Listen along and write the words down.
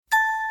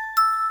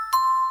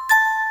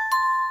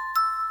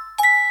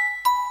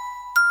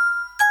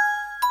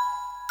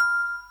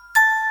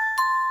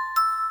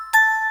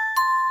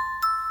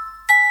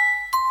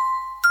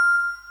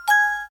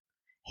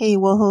Hey,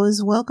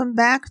 Wohos, welcome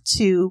back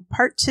to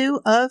part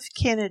 2 of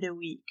Canada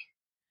Week.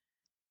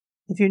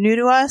 If you're new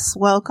to us,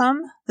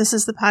 welcome. This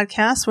is the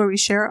podcast where we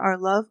share our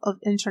love of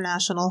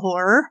international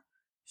horror.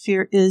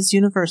 Fear is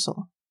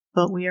universal,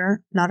 but we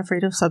are not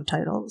afraid of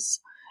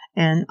subtitles.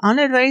 And on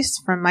advice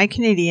from my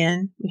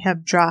Canadian, we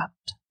have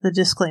dropped the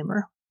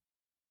disclaimer.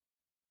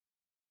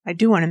 I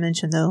do want to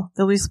mention, though,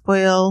 that we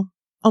spoil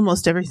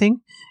almost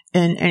everything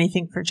and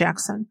anything for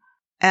Jackson,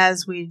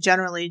 as we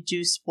generally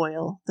do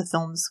spoil the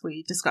films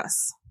we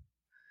discuss.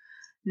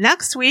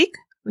 Next week,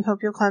 we hope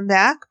you'll come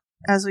back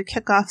as we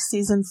kick off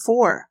season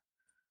 4.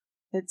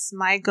 It's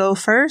my go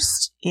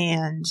first,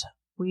 and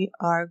we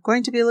are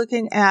going to be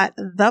looking at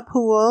The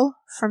Pool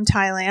from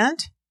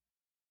Thailand,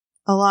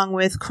 along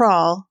with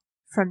Crawl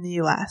from the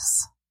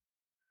US.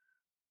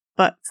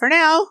 But for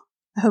now,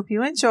 I hope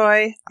you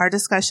enjoy our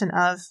discussion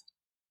of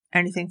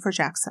Anything for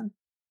Jackson.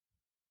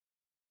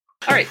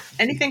 All right,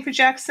 Anything for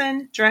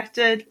Jackson,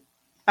 directed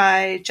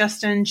by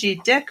Justin G.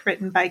 Dick,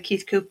 written by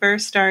Keith Cooper,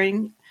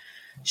 starring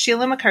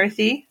Sheila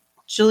McCarthy,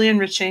 Julian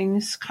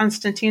Richings,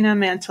 Konstantina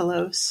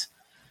Mantelos,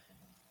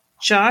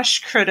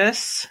 Josh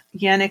Curtis,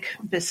 Yannick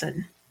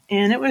Bisson.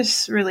 And it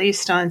was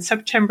released on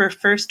September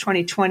 1st,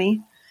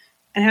 2020,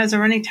 and has a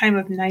running time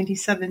of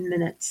 97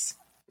 minutes.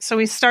 So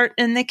we start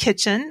in the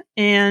kitchen,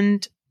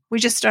 and we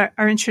just are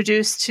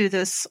introduced to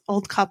this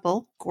old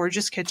couple,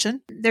 gorgeous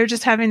kitchen. They're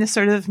just having this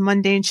sort of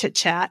mundane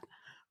chit-chat.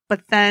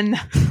 But then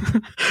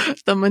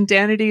the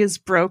mundanity is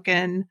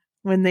broken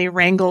when they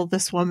wrangle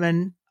this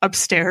woman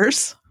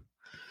upstairs,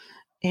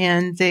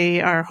 and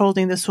they are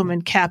holding this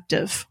woman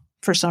captive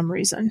for some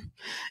reason.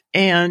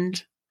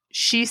 And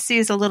she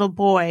sees a little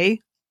boy,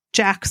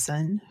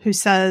 Jackson, who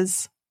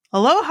says,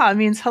 "Aloha"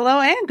 means hello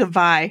and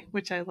goodbye,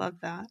 which I love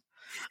that.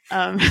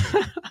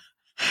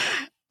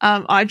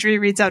 Audrey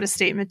reads out a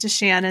statement to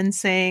Shannon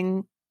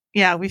saying,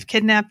 "Yeah, we've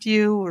kidnapped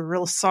you. We're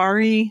real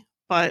sorry.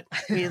 But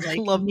we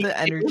love the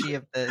energy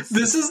of this.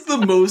 This is the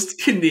most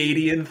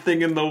Canadian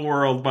thing in the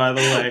world, by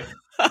the way.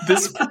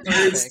 This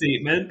prepared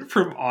statement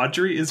from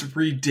Audrey is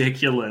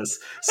ridiculous.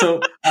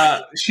 So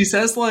she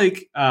says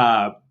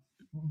I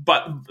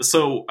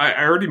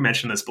already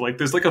mentioned this, but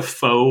there's a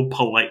faux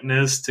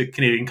politeness to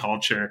Canadian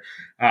culture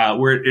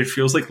where it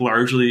feels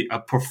largely a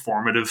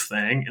performative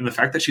thing. And the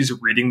fact that she's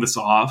reading this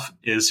off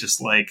is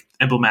just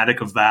emblematic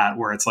of that,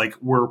 where it's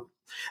we're,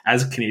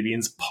 as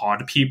Canadians,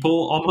 pod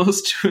people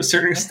almost to a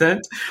certain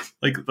extent.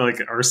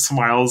 Our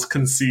smiles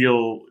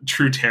conceal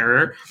true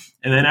terror.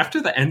 And then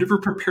after the end of her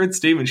prepared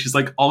statement, she's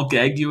like, "I'll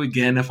gag you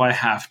again if I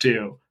have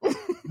to."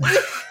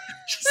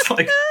 Just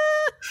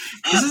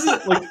this is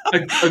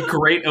a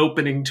great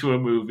opening to a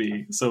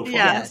movie so far.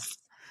 Yes.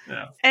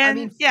 Yeah.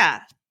 And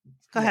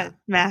go ahead,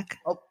 Mac.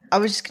 Oh, I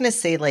was just going to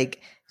say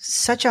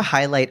such a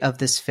highlight of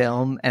this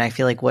film. And I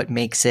feel what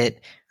makes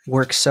it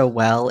work so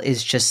well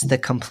is just the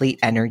complete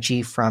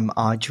energy from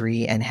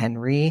Audrey and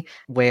Henry,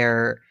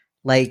 where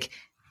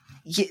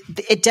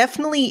it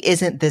definitely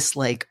isn't this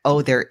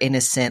oh, they're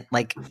innocent,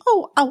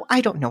 oh,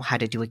 I don't know how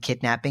to do a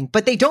kidnapping,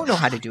 but they don't know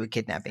how to do a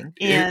kidnapping.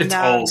 And it's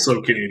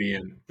also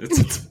Canadian.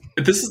 This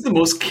is the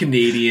most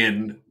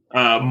Canadian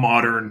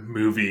modern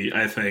movie,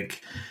 I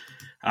think.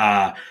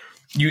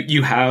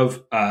 You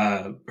have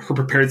her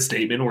prepared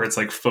statement where it's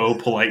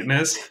faux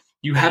politeness.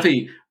 You have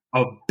a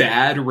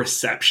bad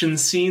reception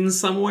scene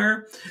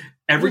somewhere.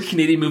 Every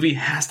Canadian movie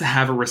has to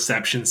have a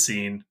reception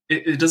scene.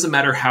 It doesn't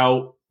matter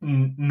how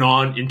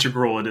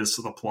non-integral it is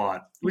to the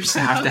plot. We just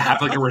have to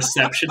have a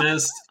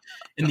receptionist,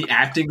 and the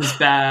acting is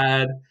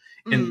bad.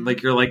 And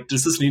you're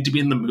does this need to be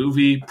in the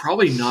movie?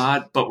 Probably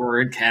not, but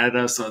we're in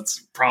Canada, so it's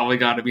probably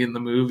got to be in the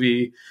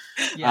movie.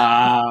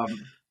 Yeah.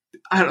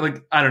 I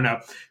don't know.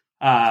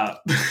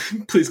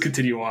 Please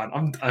continue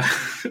on.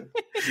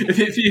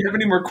 If you have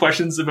any more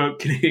questions about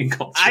Canadian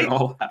culture,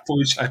 I'll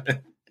happily chime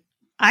in.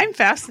 I'm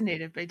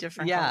fascinated by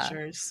different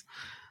cultures.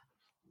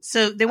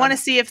 So they want to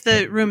see if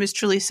the room is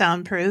truly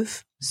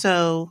soundproof.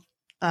 So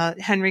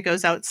Henry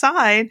goes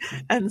outside,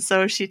 and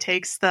so Audrey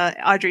takes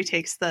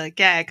the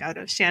gag out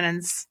of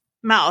Shannon's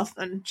mouth,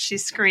 and she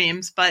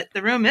screams, but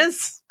the room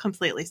is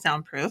completely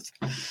soundproof.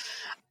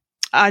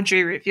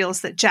 Audrey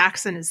reveals that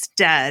Jackson is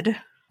dead,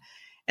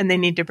 and they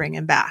need to bring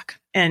him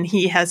back. And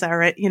he has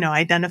already,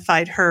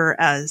 identified her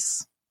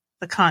as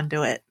the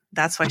conduit.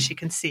 That's why she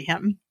can see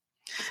him.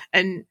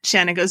 And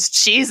Shannon goes,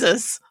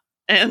 "Jesus."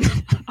 And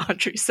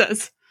Audrey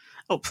says,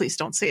 "Oh, please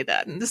don't say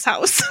that in this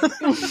house."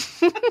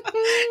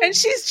 And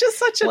she's just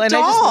such a doll. And I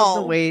just love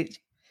the way...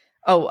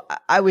 Oh,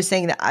 I was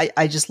saying that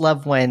I just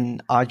love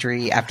when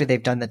Audrey, after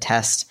they've done the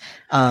test,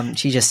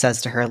 she just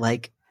says to her,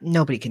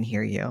 "Nobody can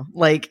hear you."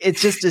 It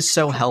just is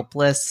so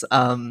helpless.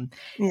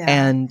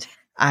 And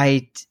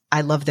I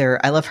love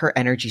her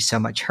energy so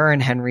much. Her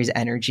and Henry's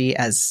energy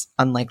as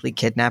unlikely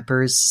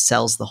kidnappers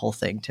sells the whole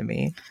thing to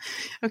me.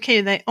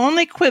 Okay, the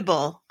only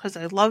quibble, because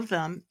I love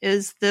them,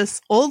 is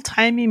this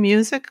old-timey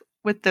music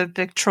with the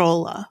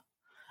Victrola.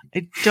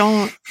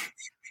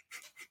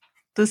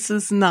 This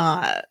is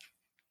not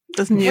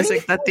the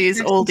music that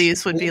these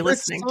oldies would be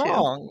listening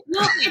to.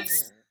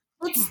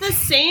 It's the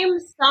same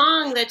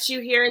song that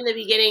you hear in the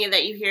beginning and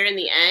that you hear in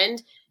the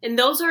end. And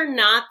those are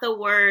not the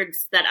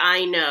words that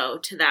I know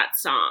to that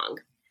song.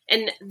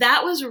 And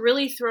that was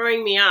really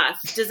throwing me off.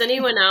 Does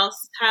anyone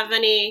else have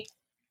any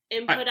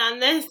input on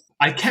this?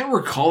 I can't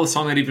recall a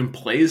song that even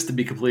plays, to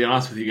be completely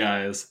honest with you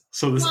guys.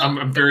 So this,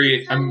 I'm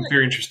very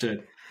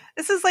interested.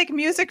 This is like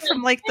music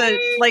from like the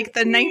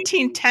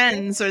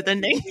 1910s or the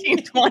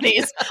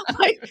 1920s.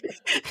 Like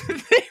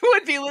they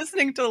would be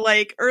listening to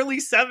like early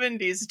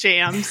 70s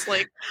jams.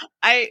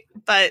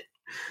 But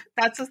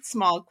that's a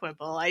small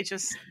quibble. I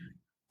just,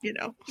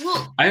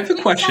 Well, I have a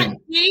question.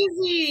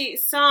 Daisy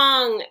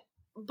song,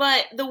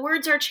 but the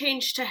words are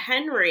changed to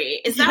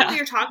Henry. Is that what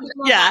you're talking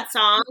about? Yeah. That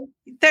song?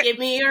 Give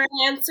me your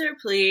answer,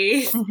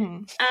 please.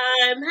 Mm-hmm.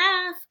 I'm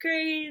half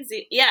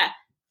crazy. Yeah.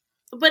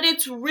 But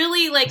it's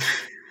really like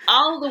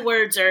all the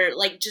words are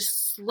like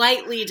just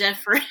slightly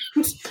different.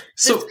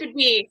 So, this could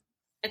be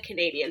a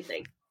Canadian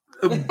thing.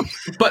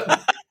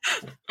 But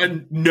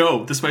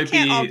no, this might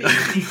be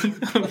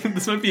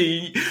this might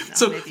be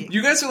so maybe.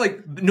 You guys are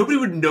like, nobody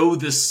would know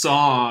this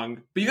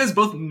song, but you guys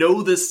both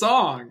know this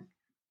song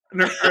and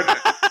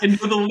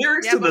know the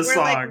lyrics to this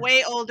song. Like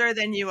way older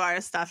than you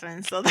are,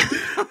 Stefan. So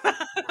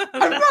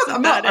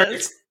I'm not.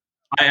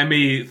 I am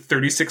a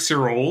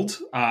 36-year-old.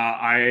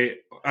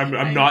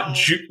 I'm not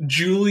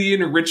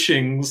Julian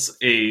Richings'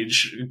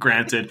 age,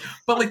 granted,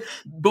 but like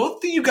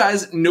both of you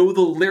guys know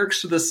the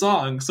lyrics to the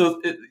song, so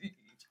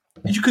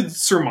you could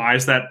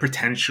surmise that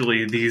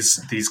potentially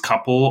these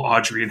couple,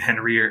 Audrey and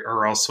Henry,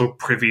 are also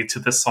privy to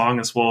this song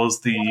as well as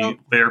the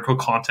lyrical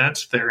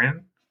content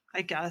therein.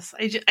 I guess.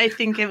 I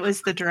think it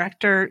was the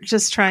director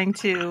just trying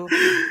to...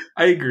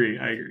 I agree.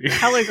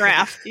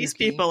 Telegraph, these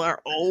people are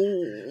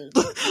old.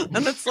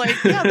 And it's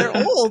like, yeah, they're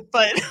old,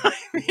 but I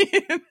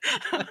mean...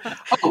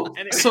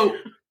 Anyway. So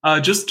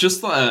here's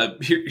just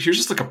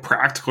like a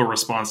practical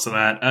response to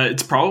that.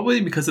 It's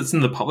probably because it's in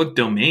the public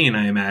domain,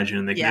 I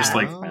imagine. They can just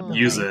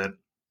use it.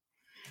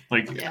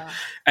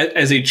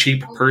 As a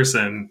cheap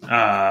person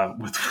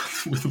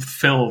with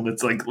film,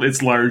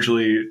 it's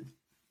largely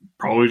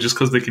probably just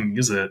because they can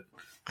use it.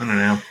 I don't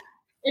know.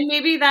 And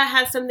maybe that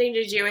has something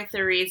to do with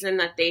the reason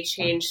that they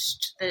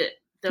changed the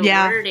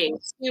wording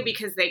too,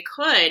 because they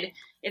could,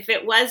 if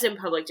it was in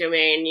public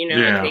domain,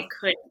 they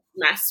could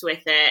mess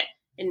with it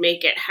and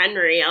make it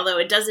Henry, although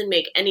it doesn't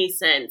make any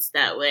sense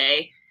that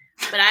way.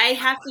 But I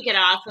have to get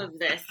off of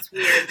this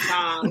weird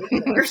song.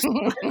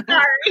 I'm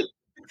sorry.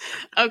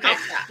 Okay,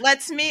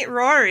 let's meet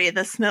Rory,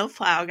 the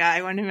snowplow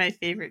guy, one of my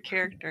favorite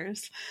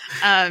characters.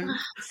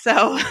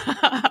 So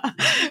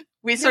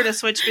we sort of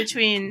switch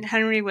between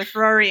Henry with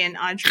Rory and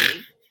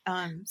Audrey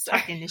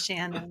talking to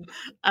Shannon.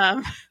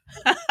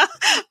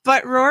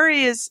 But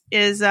Rory is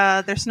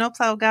their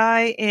snowplow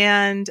guy,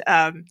 and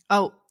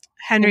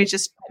Henry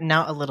just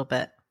now a little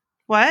bit.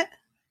 What?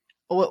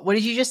 What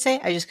did you just say?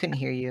 I just couldn't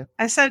hear you.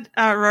 I said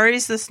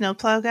Rory's the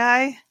snowplow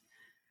guy,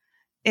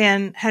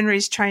 and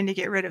Henry's trying to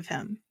get rid of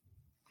him.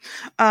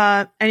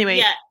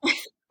 Anyway,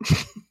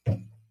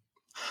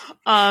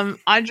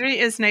 Audrey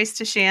is nice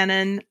to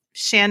Shannon.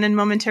 Shannon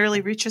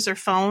momentarily reaches her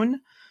phone,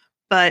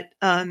 but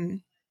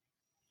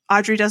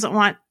Audrey doesn't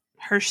want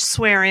her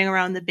swearing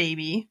around the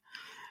baby.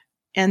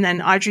 And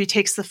then Audrey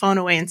takes the phone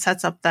away and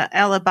sets up the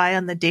alibi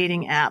on the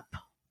dating app.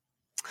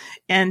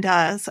 And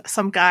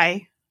some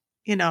guy,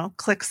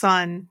 clicks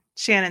on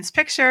Shannon's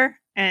picture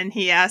and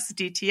he asks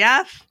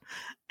DTF.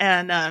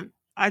 And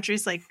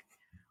Audrey's like,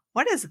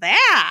 "What is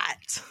that?"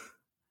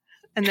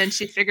 And then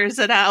she figures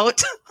it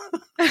out.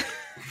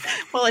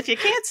 Well, if you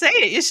can't say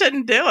it, you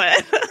shouldn't do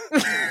it.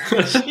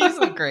 She's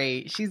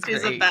great. She's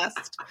great. The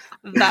best.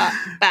 The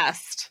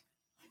best.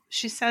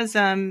 She says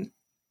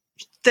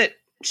that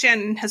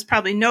Shannon has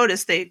probably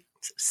noticed they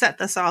set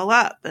this all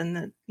up and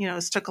that,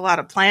 it took a lot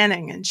of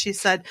planning. And she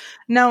said,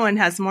 no one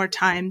has more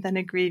time than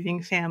a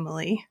grieving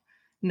family.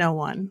 No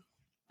one.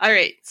 All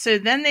right. So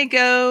then they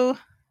go,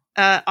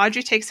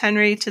 Audrey takes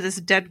Henry to this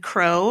dead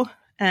crow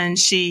and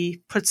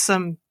she puts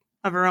some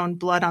of her own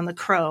blood on the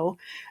crow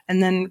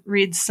and then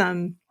reads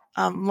some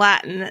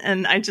Latin.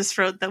 And I just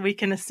wrote that we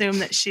can assume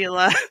that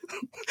Sheila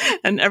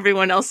and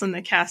everyone else in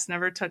the cast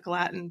never took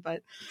Latin,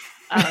 but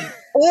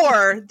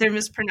or they're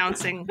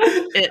mispronouncing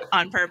it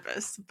on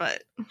purpose.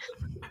 But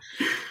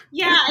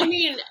yeah, I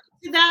mean,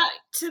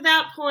 to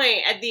that point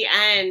at the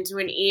end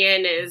when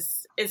Ian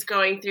is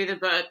going through the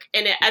book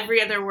and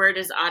every other word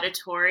is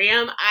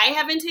auditorium, I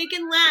haven't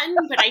taken Latin,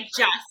 but I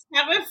just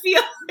have a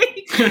feeling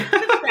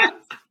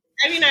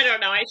I don't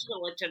know. I should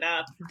have looked it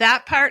up.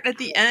 That part at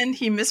the end,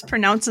 he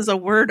mispronounces a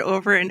word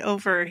over and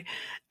over.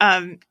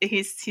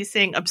 He's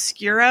saying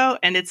obscuro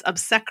and it's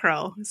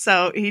obsecro.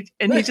 So he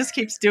just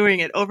keeps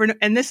doing it over.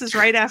 And this is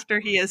right after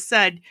he has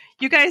said,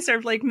 you guys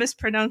are like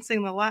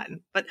mispronouncing the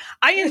Latin, but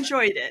I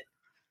enjoyed it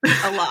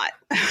a lot.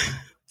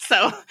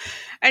 So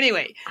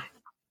anyway,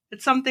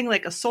 it's something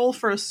like a soul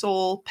for a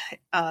soul,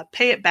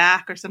 pay it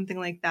back or something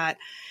like that.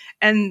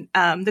 And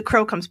the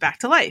crow comes back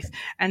to life.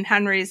 And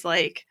Henry's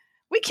like,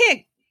 we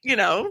can't,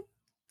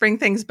 bring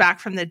things back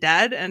from the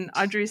dead. And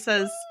Audrey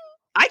says,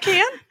 I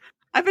can.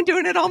 I've been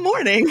doing it all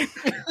morning.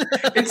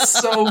 It's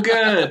so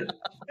good.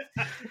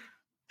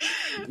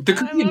 There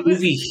could be a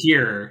movie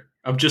here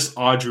of just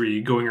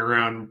Audrey going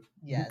around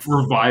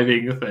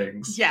reviving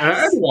things.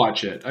 Yes. I'd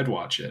watch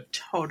it.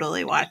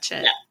 Totally watch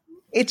it. Yeah.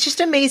 It's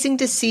just amazing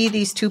to see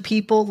these two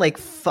people, like,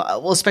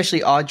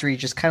 especially Audrey,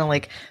 just kind of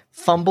like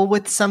fumble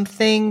with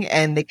something,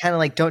 and they kind of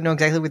like don't know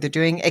exactly what they're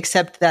doing,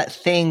 except that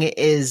thing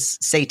is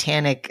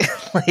satanic,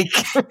 like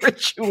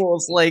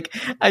rituals. Like,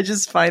 I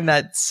just find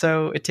that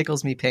it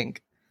tickles me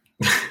pink.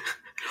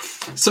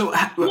 So,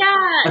 at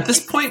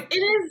this point, it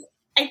is.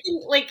 I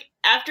think, like,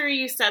 after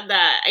you said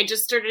that, I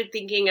just started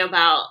thinking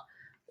about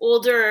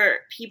older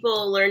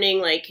people learning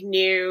like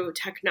new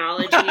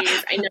technologies.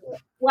 I know.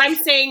 Well, I'm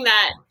saying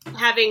that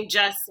having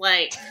just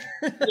like,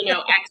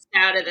 X'd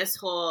out of this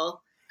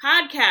whole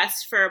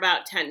podcast for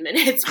about 10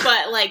 minutes,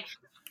 but like,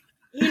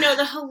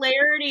 the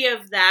hilarity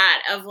of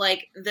that, of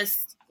like the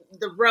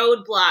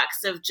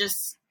roadblocks of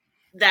just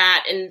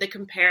that and the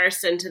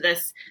comparison to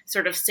this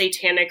sort of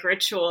satanic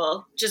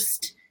ritual.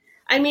 Just,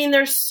 I mean,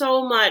 there's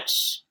so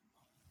much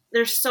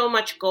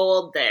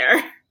gold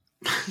there.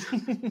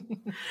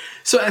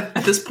 So at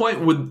this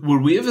point, would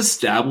we have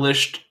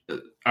established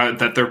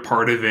that they're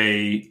part of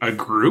a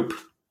group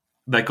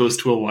that goes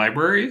to a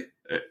library?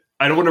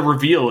 I don't want to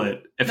reveal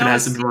it if it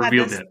hasn't been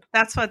revealed yet.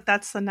 That's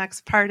the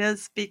next part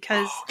is,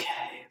 because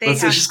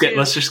let's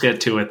just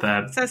get to it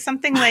then. So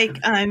something like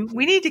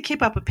we need to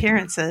keep up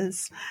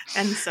appearances,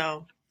 and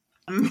so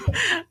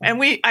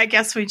I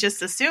guess we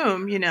just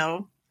assume,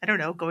 I don't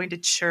know, going to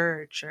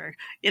church or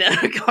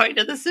going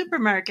to the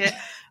supermarket.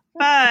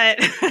 But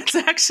it's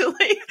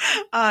actually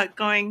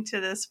going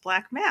to this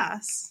black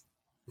mass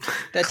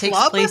that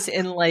takes place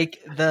in like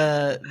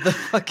the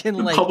fucking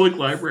like public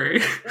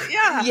library.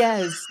 Yeah.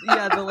 Yes.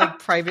 Yeah. The like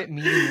private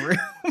meeting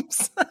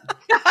rooms.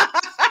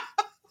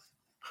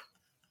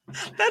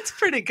 That's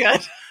pretty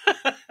good.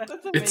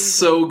 It's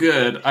so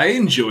good. I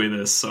enjoy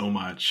this so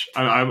much.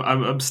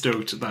 I'm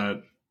stoked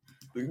that.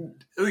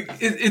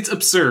 It's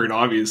absurd,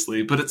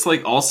 obviously, but it's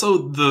like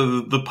also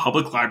the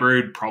public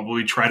library would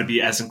probably try to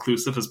be as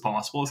inclusive as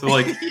possible. So,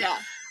 like,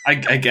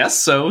 I guess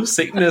so.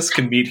 Satanists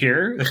can meet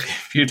here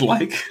if you'd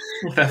like.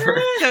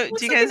 Whatever. So,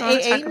 do you guys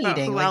want to talk about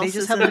who else? They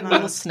just have like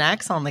little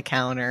snacks on the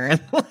counter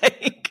and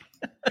like.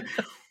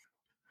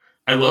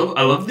 I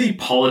love the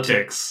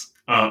politics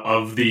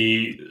of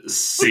the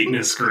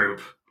Satanist group,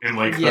 and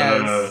like we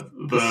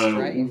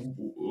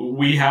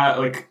have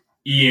like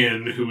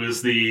Ian, who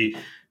is the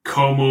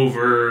comb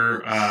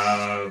over,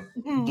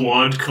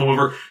 blonde comb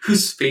over,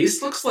 whose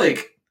face looks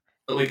like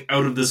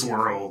out of this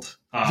world.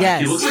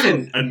 He looks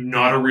like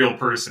not a real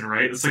person,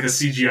 right? It's like a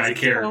CGI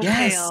character.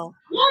 Yes. Well,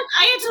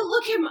 I had to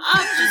look him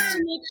up just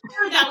to make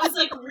sure that was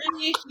like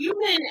really a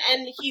human,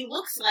 and he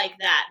looks like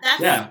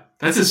that.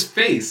 That's his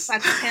face.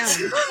 That's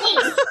him.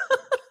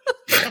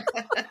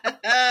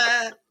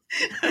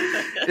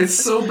 It's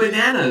so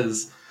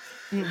bananas.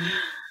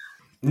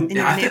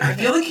 I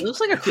feel like he looks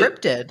like a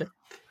cryptid.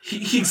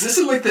 He exists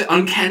in like the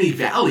uncanny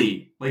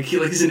valley. Like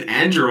he's an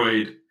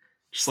android,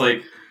 just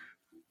like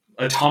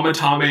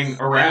automatoming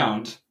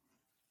around.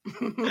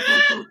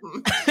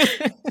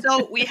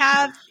 So we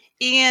have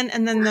Ian,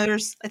 and then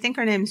there's, I think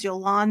her name's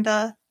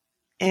Yolanda,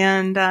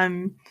 and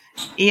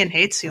Ian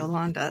hates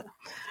Yolanda.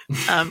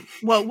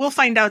 Well, we'll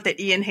find out that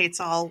Ian hates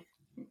all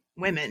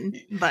women,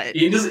 but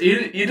Ian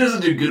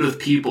doesn't do good with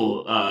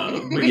people.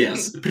 But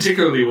yes,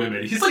 particularly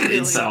women. He's like an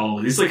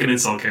incel. He's like an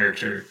incel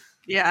character.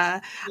 Yeah.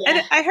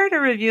 I heard a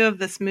review of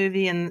this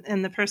movie,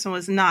 and the person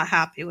was not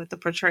happy with the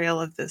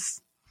portrayal of this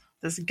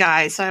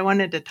guy. So I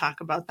wanted to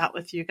talk about that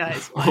with you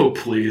guys. Oh,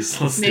 please.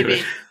 Let's do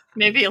it.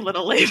 Maybe a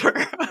little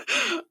later.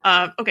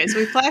 Okay, so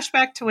we flash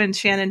back to when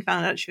Shannon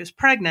found out she was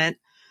pregnant.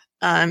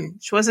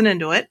 She wasn't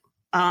into it.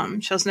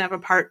 She doesn't have a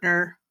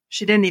partner.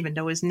 She didn't even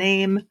know his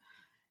name.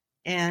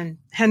 And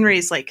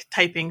Henry's like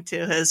typing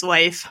to his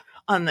wife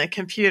on the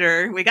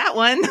computer. We got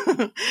one.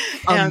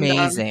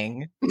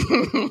 Amazing.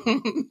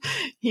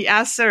 He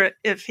asks her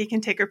if he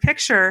can take her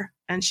picture,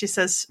 and she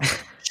says,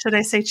 "Should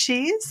I say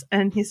cheese?"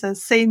 And he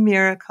says, "Say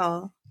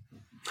miracle."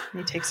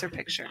 And he takes her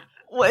picture.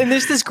 Well, and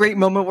there's this great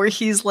moment where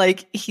he's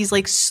like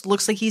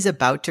looks like he's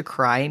about to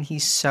cry, and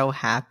he's so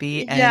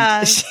happy,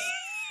 and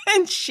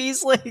and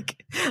she's like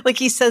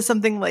he says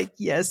something like,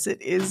 "Yes,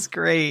 it is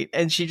great,"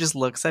 and she just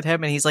looks at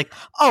him, and he's like,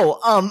 "Oh,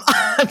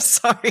 I'm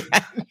sorry."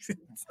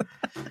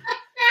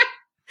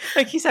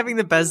 Like he's having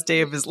the best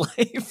day of his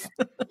life.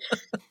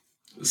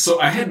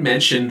 So I had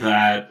mentioned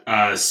that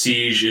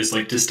Siege is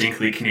like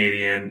distinctly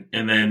Canadian,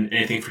 and then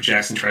anything for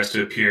Jackson tries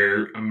to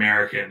appear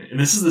American. And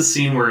this is the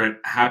scene where it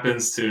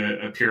happens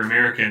to appear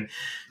American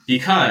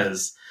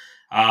because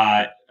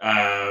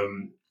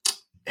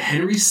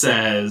Henry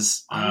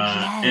says,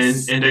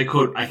 and I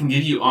quote, "I can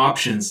give you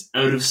options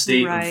out of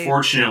state,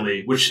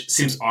 unfortunately," which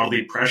seems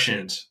oddly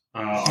prescient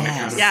on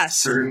account of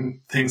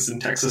certain things in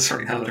Texas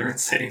right now that are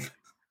insane.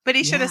 But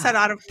he should have said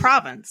out of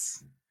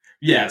province.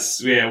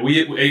 Yes, yeah.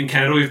 We in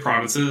Canada we have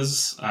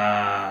provinces.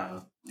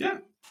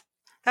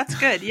 That's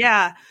good.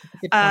 Yeah.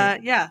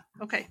 Yeah.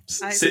 Okay.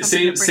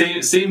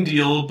 Same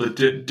deal, but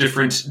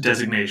different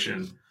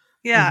designation.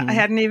 Yeah. I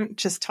hadn't even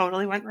just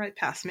totally went right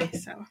past me.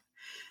 So,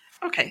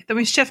 okay. Then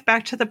we shift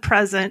back to the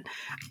present.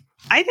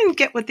 I didn't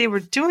get what they were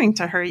doing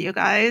to her, you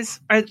guys.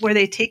 Were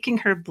they taking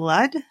her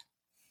blood?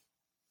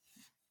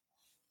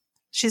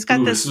 She's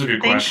got this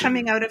thing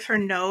coming out of her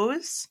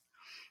nose.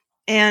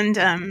 And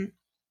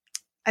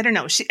I don't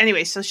know.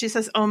 So she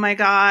says, "Oh my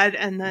God."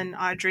 And then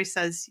Audrey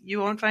says, "You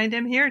won't find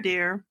him here,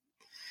 dear."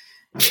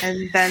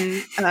 And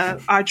then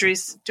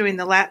Audrey's doing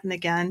the Latin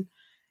again.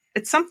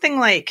 It's something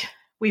like,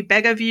 "We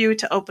beg of you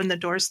to open the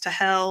doors to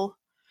hell,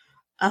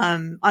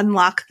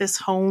 unlock this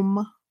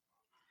home."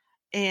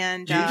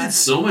 And you did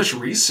so much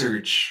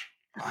research.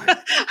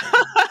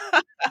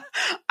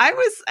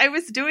 I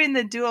was doing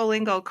the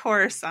Duolingo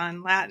course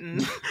on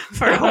Latin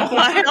for a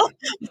while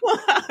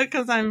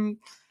because I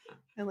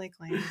like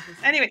languages.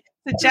 Anyway,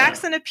 so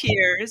Jackson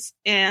appears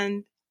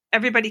and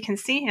everybody can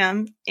see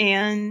him,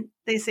 and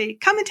they say,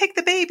 "Come and take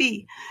the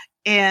baby."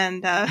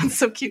 And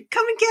so cute.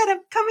 Come and get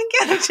him,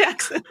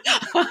 Jackson.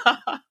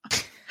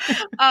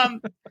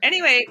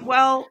 Anyway,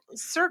 well,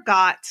 Sir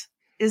Gott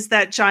is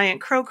that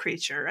giant crow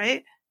creature,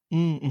 right?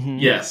 Mm-hmm.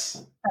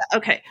 Yes.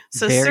 Okay,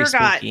 so Very Sir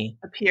Gott spooky.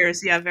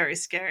 appears. Yeah, very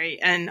scary.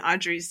 And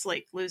Audrey's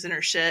like losing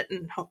her shit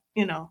and,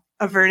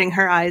 averting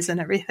her eyes and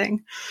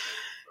everything.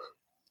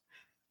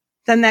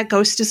 Then that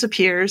ghost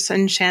disappears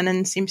and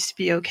Shannon seems to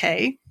be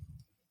okay.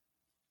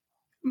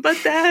 But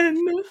then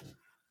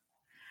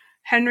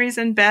Henry's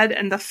in bed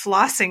and the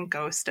flossing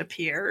ghost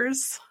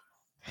appears.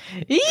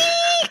 Eek!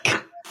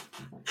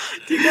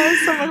 Do you guys,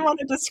 someone want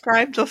to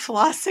describe the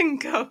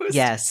flossing ghost?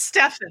 Yes.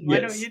 Stefan,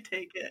 why don't you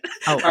take it?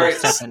 Oh, all right,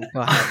 Stefan,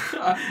 go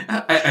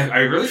ahead. I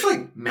really feel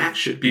like Matt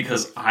should,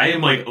 because I am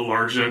like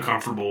largely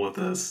uncomfortable with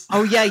this.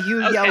 Oh yeah,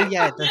 you. Okay. Oh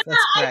yeah, that's correct.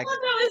 I thought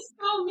that was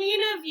so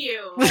mean of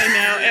you. I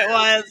know,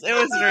 it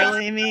was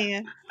really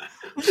mean.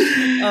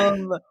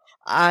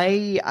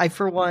 I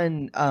for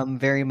one,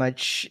 very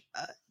much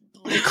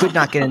could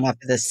not get enough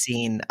of this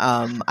scene.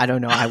 I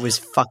don't know. I was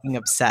fucking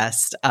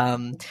obsessed.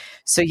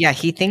 So yeah,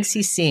 he thinks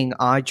he's seeing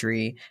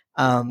Audrey.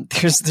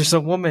 There's a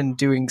woman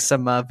doing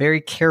some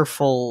very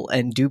careful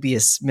and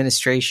dubious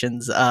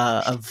ministrations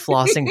of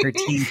flossing her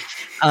teeth.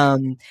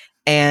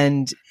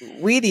 And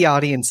we, the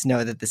audience,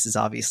 know that this is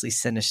obviously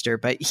sinister,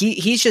 but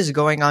he's just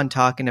going on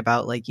talking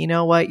about like, you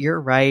know what,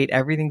 you're right.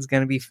 Everything's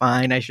going to be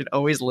fine. I should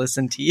always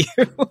listen to you.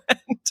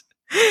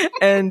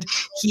 And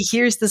he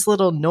hears this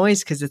little noise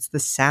because it's the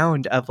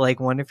sound of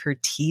like one of her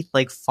teeth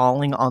like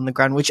falling on the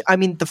ground, which, I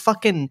mean, the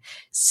fucking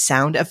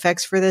sound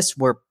effects for this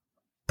were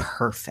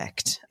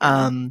perfect.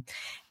 And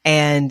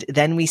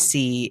then we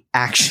see,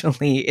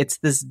 actually, it's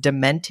this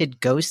demented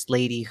ghost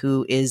lady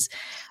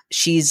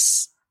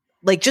she's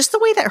like, just the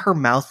way that her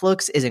mouth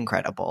looks is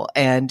incredible.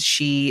 And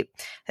she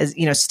has,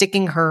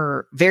 sticking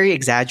her very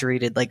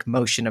exaggerated like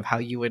motion of how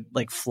you would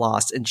like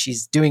floss. And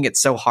she's doing it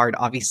so hard,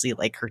 obviously,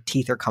 like her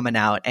teeth are coming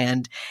out.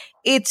 And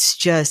it's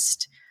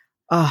just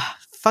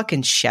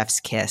fucking chef's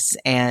kiss.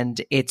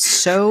 And it's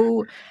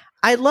so,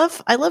 I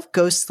love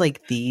ghosts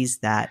like these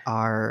that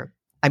are,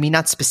 I mean,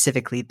 not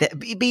specifically, but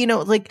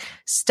like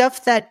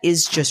stuff that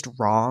is just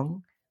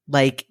wrong.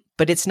 Like,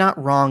 but it's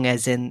not wrong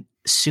as in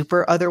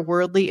super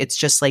otherworldly. It's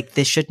just like,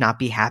 this should not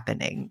be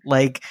happening.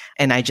 Like,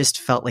 and I just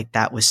felt like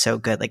that was so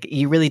good. Like,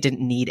 you really didn't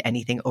need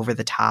anything over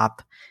the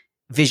top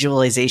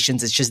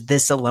visualizations. It's just,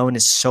 this alone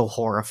is so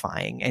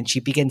horrifying. And she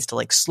begins to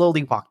like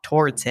slowly walk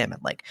towards him,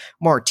 and like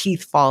more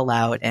teeth fall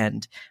out,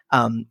 and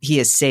he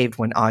is saved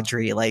when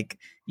Audrey, like,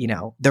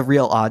 the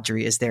real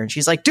Audrey is there, and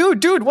she's like,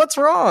 dude, what's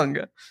wrong?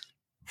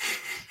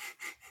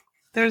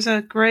 There's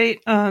a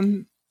great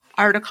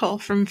article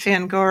from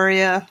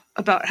Fangoria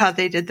about how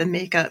they did the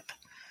makeup,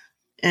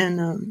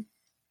 and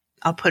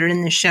I'll put it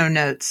in the show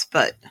notes,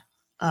 but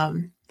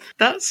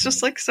that's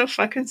just like so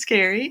fucking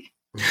scary.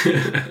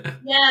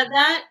 Yeah,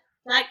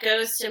 that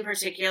ghost in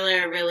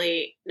particular,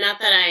 really, not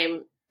that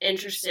I'm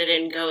interested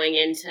in going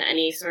into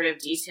any sort of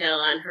detail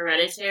on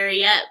Hereditary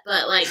yet,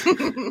 but like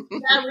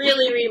that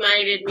really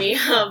reminded me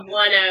of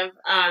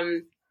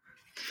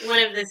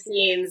one of the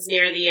scenes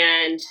near the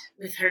end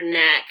with her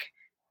neck.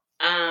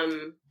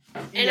 And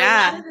a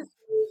lot of this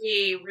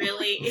movie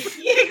really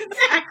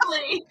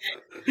exactly.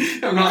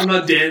 I'm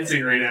not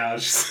dancing right now.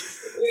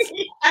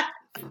 Yeah.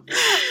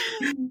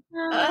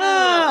 A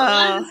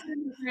lot of this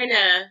movie kind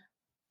of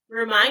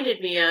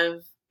reminded me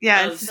of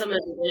some of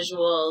the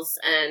visuals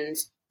and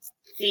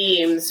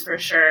themes for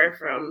sure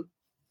from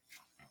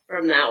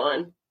that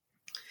one.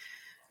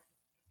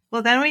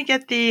 Well, then we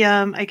get the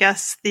I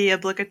guess the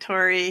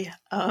obligatory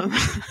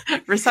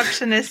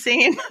receptionist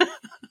scene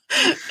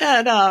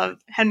at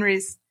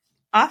Henry's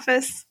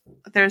office.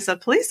 There's a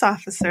police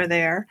officer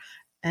there,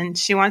 and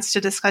she wants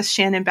to discuss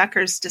Shannon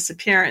Becker's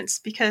disappearance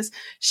because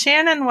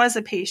Shannon was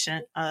a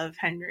patient of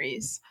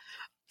Henry's.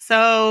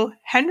 So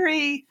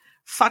Henry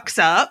fucks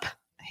up.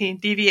 He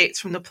deviates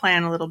from the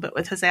plan a little bit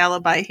with his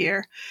alibi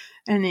here.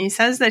 And he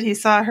says that he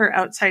saw her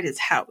outside his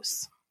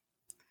house.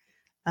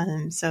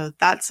 So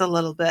that's a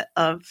little bit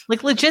of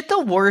like legit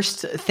the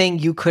worst thing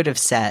you could have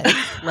said.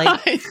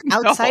 Like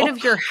outside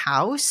of your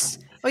house.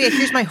 Oh yeah,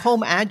 here's my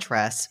home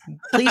address.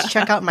 Please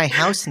check out my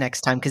house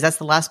next time because that's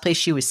the last place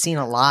she was seen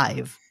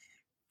alive.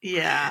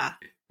 Yeah.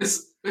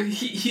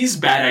 He's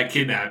bad at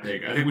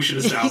kidnapping. I think we should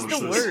establish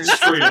this worst.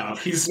 straight up.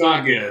 He's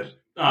not good.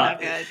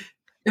 Not good.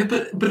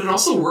 But it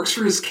also works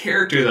for his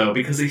character though,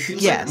 because he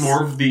seems like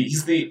more of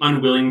he's the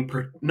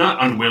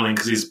not unwilling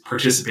because he's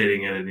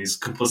participating in it and he's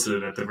complicit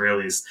in it at the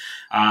very least.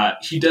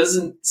 He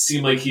doesn't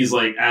seem like he's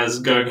like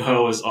as gung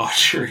ho as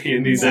Audrey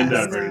in these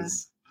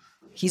endeavors.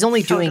 He's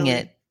only doing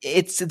it.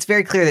 It's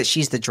very clear that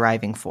she's the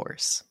driving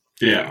force.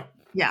 Yeah.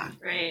 Yeah.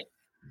 Right.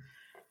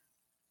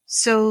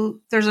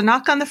 So there's a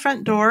knock on the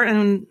front door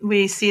and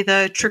we see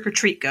the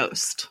trick-or-treat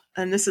ghost.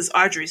 And this is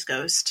Audrey's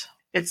ghost.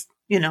 It's,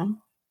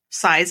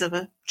 size of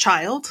a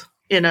child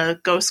in a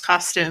ghost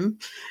costume.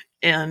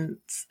 And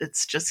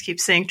it's just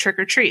keeps saying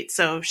trick-or-treat.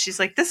 So she's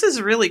like, this is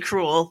really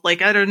cruel.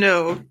 Like, I don't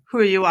know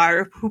who you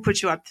are, who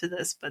put you up to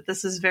this, but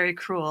this is very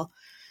cruel.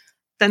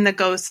 Then the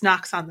ghost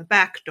knocks on the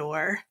back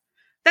door.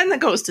 Then the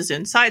ghost is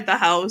inside the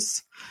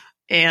house.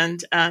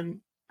 And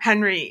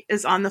Henry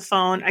is on the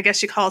phone. I guess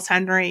she calls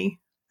Henry.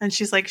 And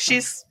she's like,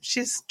 she's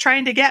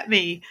trying to get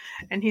me.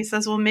 And he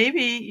says, well,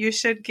 maybe you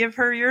should give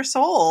her your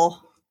soul.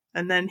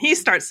 And then he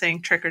starts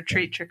saying, trick or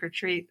treat, trick or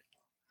treat.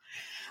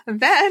 And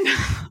then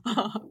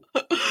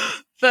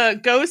the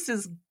ghost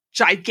is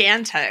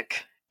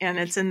gigantic. And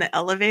it's in the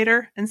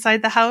elevator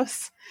inside the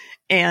house.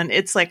 And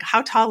it's like,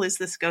 how tall is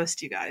this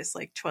ghost, you guys?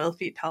 Like 12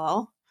 feet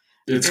tall?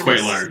 It's quite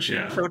large,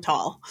 yeah. So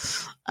tall.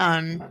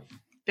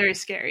 Very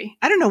scary.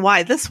 I don't know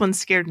why. This one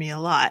scared me a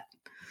lot.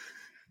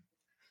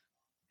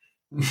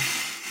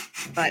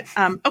 But,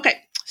 okay.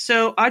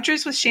 So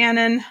Audrey's with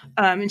Shannon,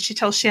 and she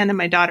tells Shannon,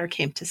 my daughter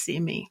came to see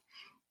me.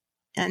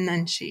 And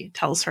then she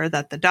tells her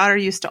that the daughter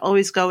used to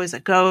always go as a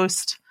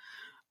ghost.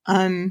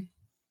 I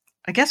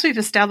guess we've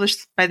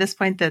established by this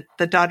point that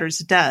the daughter's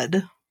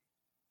dead.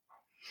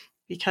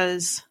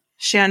 Because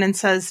Shannon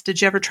says,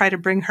 did you ever try to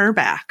bring her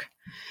back?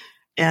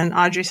 And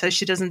Audrey says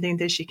she doesn't think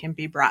that she can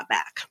be brought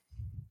back.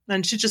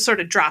 And she just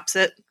sort of drops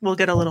it. We'll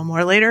get a little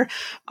more later.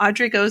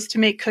 Audrey goes to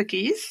make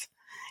cookies.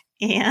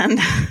 And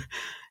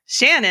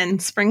Shannon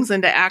springs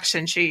into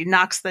action. She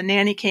knocks the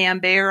nanny cam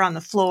bear on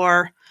the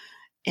floor.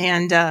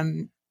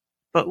 And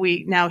but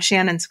now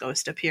Shannon's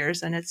ghost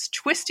appears. And it's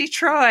Twisty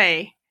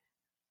Troy.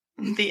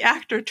 The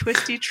actor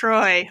Twisty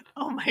Troy.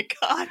 Oh my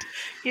God.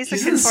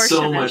 He's in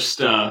so much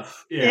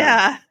stuff.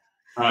 Yeah.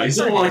 He's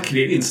in a lot of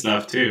Canadian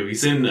stuff too.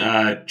 He's in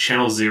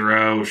Channel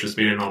Zero, which was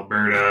made in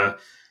Alberta.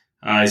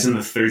 He's in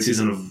the third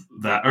season of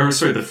that,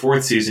 the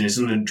fourth season. He's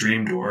in The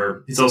Dream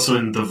Door. He's also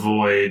in The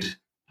Void, which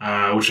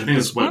I think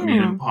is what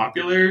made him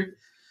popular.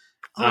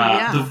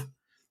 I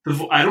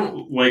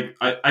don't like.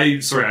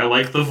 I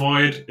like The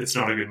Void. It's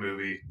not a good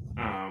movie.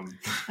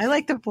 I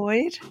like The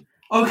Void.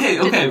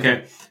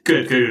 Okay.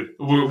 Good.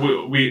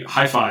 We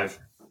high five.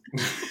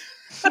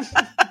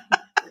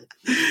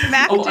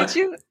 Mac,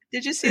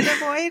 did you see The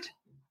Void?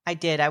 I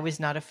did. I was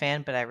not a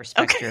fan, but I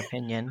respect your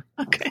opinion.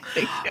 Okay,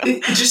 thank you.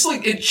 It just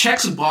it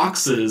checks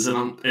boxes,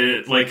 and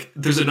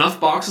there's enough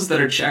boxes that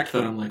are checked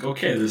that I'm like,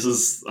 okay, this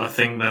is a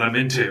thing that I'm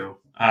into.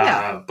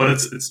 But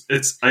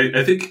it's.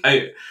 I think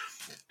I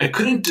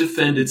couldn't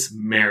defend its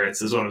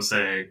merits, is what I'm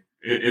saying.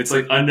 It's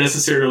like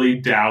unnecessarily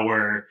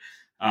dour.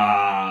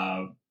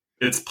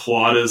 Its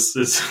plot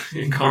is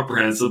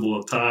incomprehensible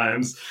at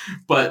times,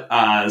 but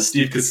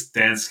Steve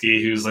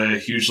Kostansky, who's a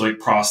huge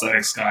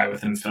prosthetics guy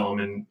within film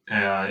in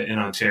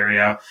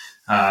Ontario,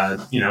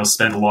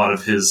 spent a lot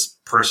of his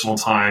personal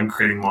time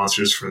creating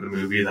monsters for the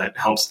movie that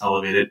helps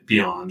elevate it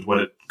beyond what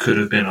it could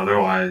have been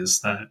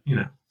otherwise. That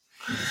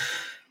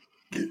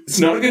it's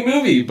not a good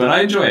movie, but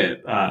I enjoy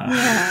it.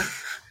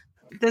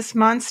 This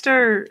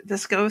monster,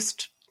 this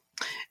ghost,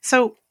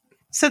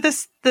 So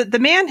the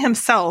man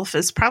himself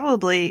is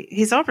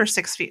he's over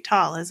 6 feet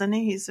tall, isn't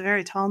he? He's a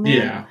very tall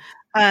man.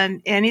 Yeah.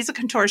 And he's a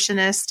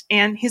contortionist,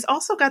 and he's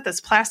also got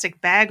this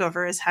plastic bag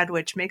over his head,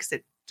 which makes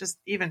it just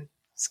even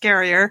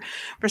scarier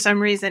for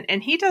some reason.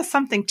 And he does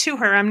something to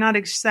her. I'm not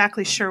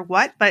exactly sure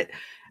what, but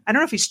I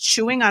don't know if he's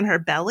chewing on her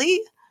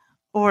belly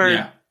or.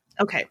 Yeah.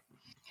 Okay.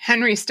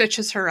 Henry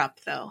stitches her up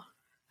though.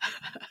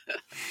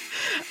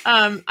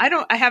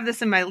 I have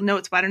this in my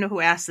notes, but I don't know who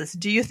asked this.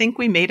 Do you think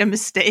we made a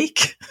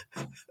mistake?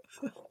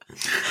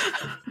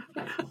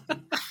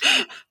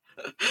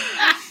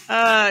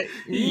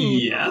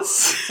 Yes.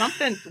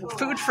 Something,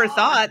 food for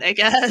thought, I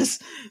guess.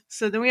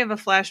 So then we have a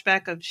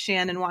flashback of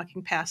Shannon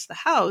walking past the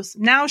house.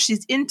 Now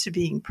she's into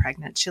being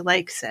pregnant. She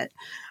likes it.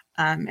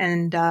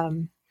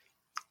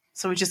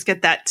 So we just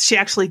get that she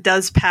actually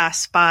does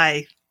pass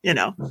by,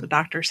 the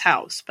doctor's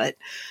house, but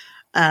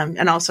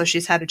and also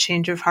she's had a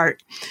change of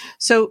heart.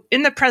 So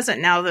in the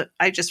present now that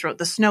I just wrote,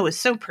 the snow is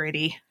so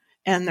pretty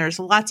and there's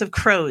lots of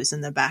crows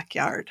in the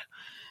backyard.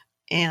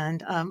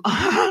 And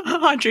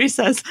Audrey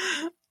says,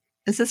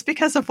 is this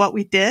because of what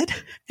we did?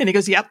 And he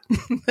goes, yep,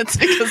 it's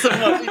because of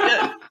what we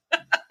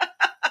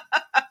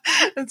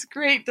did. That's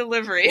great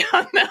delivery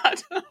on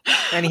that.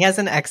 And he has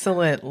an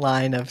excellent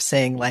line of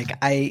saying, like,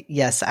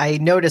 I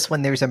notice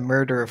when there's a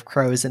murder of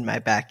crows in my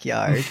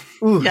backyard.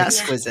 Ooh, yes.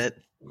 Exquisite.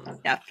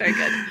 Yeah, very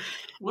good.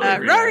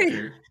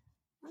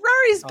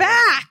 Rory's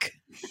back.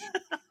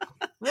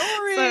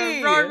 Rory!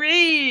 So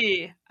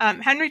Rory!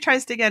 Henry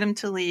tries to get him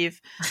to leave,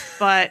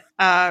 but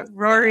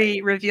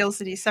Rory reveals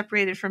that he's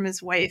separated from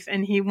his wife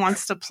and he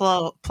wants to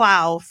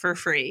plow for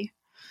free.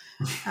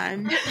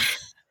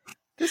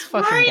 This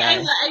fucking Rory,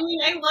 guy.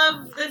 I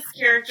love this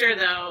character,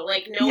 though.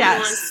 Like, no one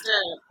wants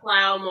to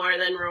plow more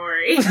than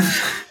Rory.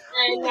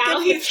 And now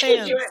he's going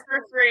to do it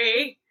for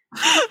free.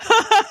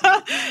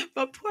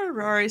 But poor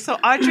Rory. So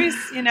Audrey's,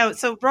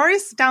 so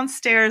Rory's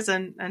downstairs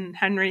and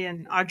Henry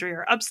and Audrey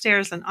are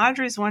upstairs, and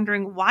Audrey's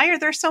wondering, why are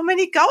there so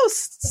many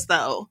ghosts,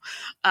 though?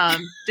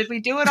 Did we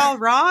do it all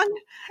wrong?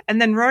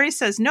 And then Rory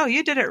says, no,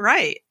 you did it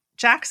right.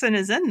 Jackson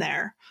is in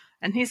there,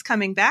 and he's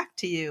coming back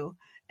to you.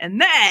 And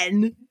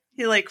then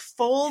he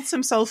folds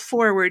himself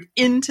forward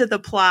into the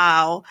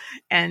plow,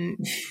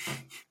 and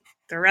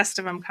the rest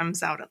of him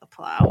comes out of the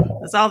plow.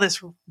 There's all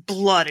this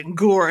blood and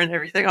gore and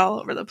everything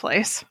all over the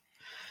place.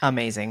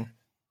 Amazing.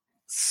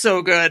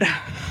 So good.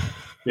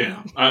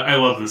 Yeah, I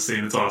love this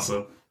scene. It's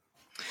awesome.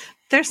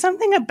 There's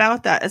something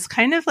about that. It's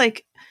kind of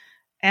like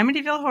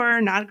Amityville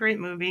Horror, not a great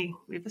movie.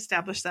 We've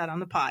established that on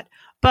the pod.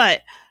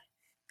 But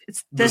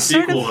it's the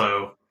sequel,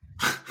 though.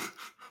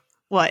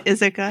 What?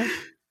 Is it good?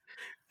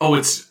 Oh,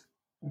 it's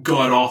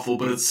god awful,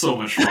 but it's so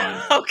much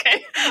fun.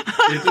 Okay.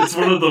 It's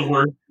one of the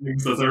worst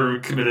things that's ever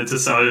committed to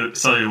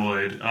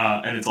celluloid,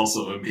 and it's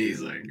also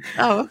amazing.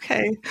 Oh,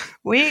 okay.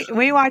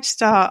 We watched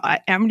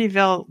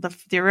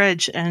Amityville, the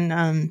Ridge,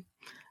 and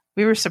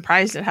we were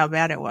surprised at how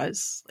bad it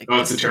was.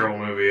 It's a terrible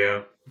movie,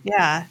 yeah.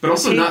 Yeah. But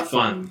also not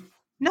fun.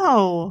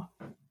 No.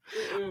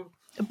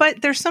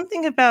 But there's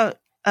something about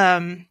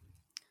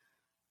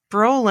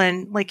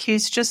Brolin,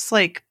 he's just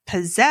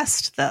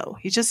possessed, though.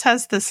 He just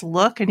has this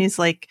look, and he's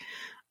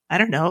I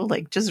don't know,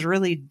 just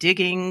really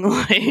digging,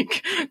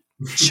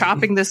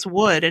 chopping this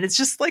wood. And it's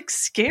just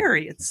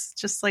scary. It's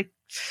just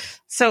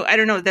so I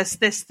don't know,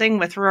 this thing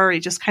with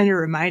Rory just kind of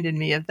reminded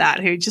me of that.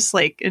 He just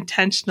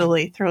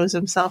intentionally throws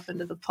himself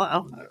into the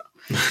plow. I don't know.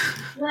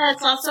 Yeah,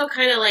 it's also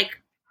kind of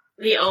like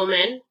The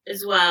Omen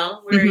as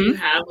well, where you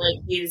have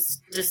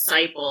these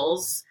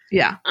disciples.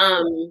 Yeah.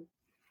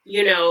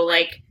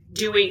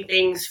 Doing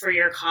things for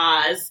your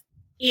cause,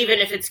 even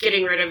if it's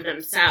getting rid of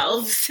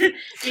themselves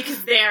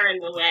because they're in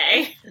the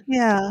way.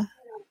 Yeah.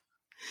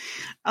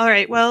 All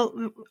right.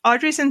 Well,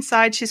 Audrey's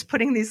inside. She's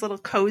putting these little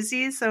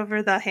cozies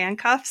over the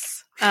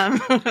handcuffs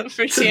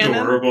for Shannon.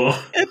 Adorable.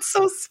 It's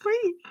so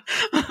sweet.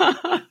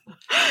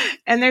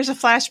 And there's a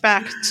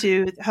flashback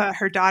to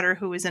her daughter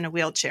who was in a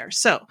wheelchair.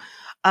 So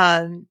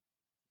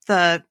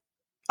the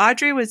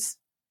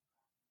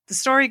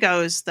story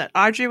goes that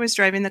Audrey was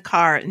driving the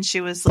car and she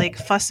was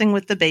fussing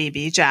with the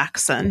baby,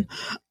 Jackson,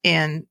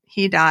 and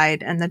he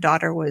died and the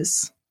daughter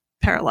was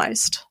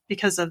paralyzed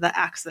because of the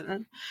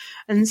accident.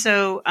 And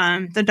so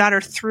the daughter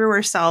threw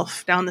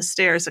herself down the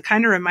stairs. It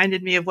kind of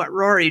reminded me of what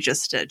Rory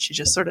just did. She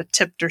just sort of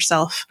tipped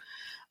herself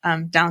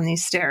down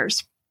these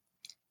stairs.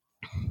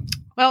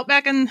 Well,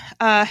 back in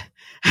I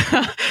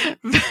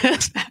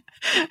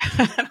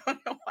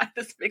don't know why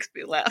this makes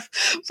me laugh,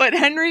 but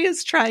Henry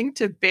is trying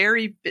to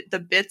bury the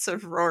bits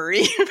of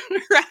Rory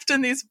wrapped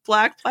in these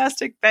black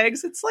plastic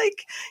bags. It's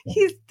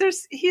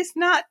he's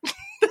not.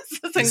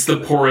 It's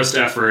the poorest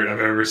effort I've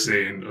ever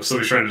seen of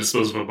somebody trying to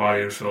dispose of a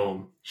body in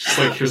film.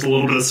 Just here's a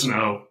little bit of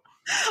snow.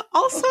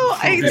 Also,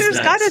 there's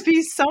got to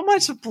be so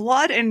much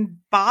blood and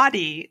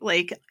body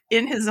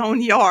in his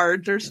own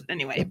yard.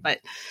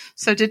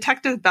 So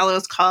Detective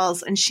Bellows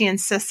calls and she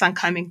insists on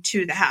coming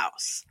to the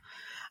house.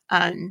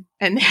 And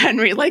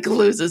Henry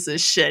loses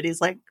his shit. He's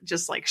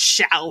just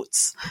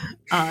shouts,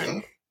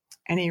 and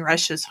he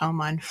rushes home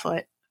on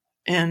foot.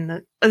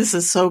 And this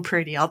is so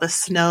pretty, all the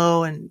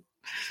snow. And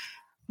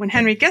when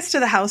Henry gets to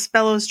the house,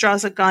 Bellows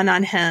draws a gun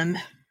on him,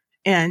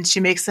 and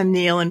she makes him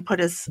kneel and put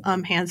his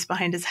hands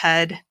behind his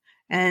head.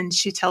 And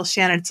she tells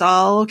Shannon it's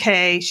all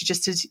okay. She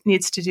just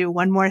needs to do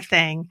one more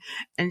thing.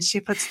 And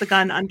she puts the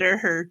gun under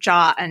her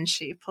jaw and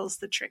she pulls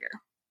the trigger.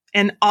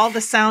 And all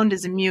the sound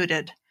is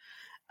muted.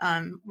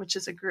 Which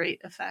is a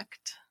great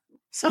effect.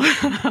 So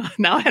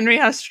now Henry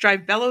has to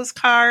drive Bellows'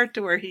 car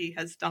to where he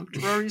has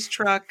dumped Rory's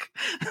truck.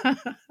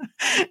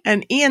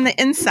 And Ian the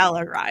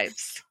incel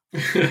arrives.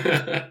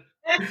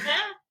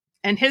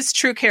 And his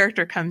true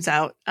character comes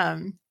out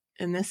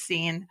in this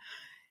scene.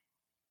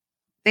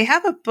 They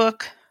have a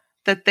book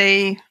that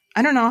I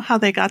don't know how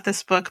they got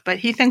this book, but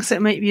he thinks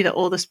it might be the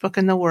oldest book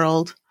in the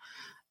world.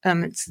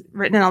 It's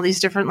written in all these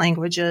different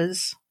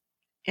languages.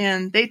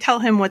 And they tell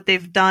him what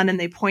they've done and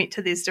they point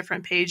to these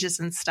different pages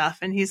and stuff.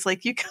 And he's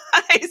like, you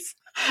guys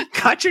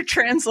got your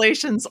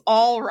translations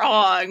all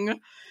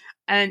wrong.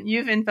 And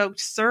you've invoked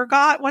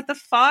Surgot. What the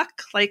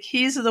fuck?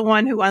 He's the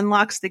one who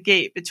unlocks the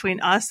gate between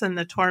us and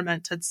the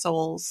tormented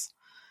souls.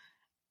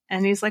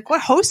 And he's like, what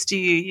host do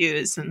you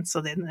use? And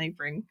so then they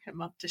bring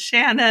him up to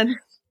Shannon.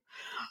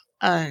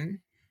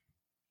 Ian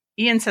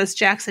Ian says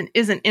Jackson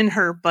isn't in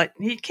her, but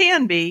he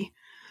can be.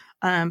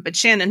 But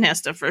Shannon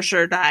has to for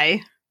sure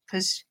die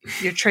because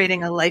you're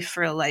trading a life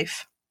for a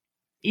life.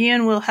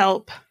 Ian will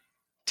help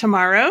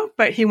tomorrow,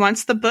 but he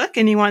wants the book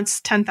and he wants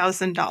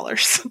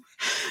 $10,000.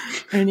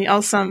 And he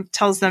also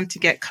tells them to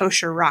get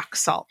kosher rock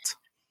salt.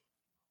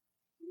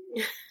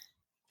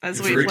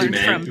 As we've learned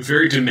from.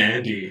 Very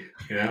demandy,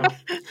 you know?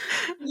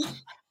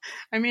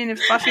 I mean, if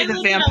Buffy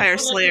the Vampire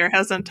Slayer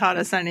hasn't taught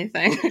us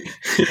anything.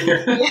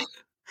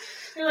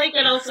 I like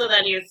it also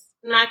that he's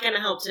not going to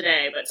help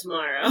today, but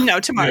tomorrow. No,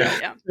 tomorrow,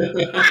 yeah.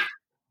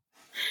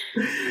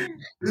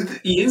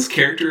 Ian's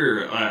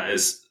character,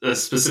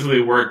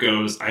 specifically where it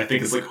goes, I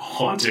think is like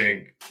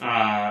haunting.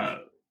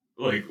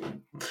 Like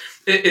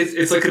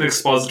it's like an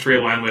expository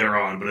line later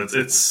on, but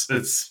it's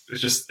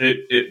just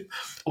a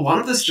lot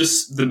of this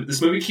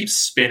this movie keeps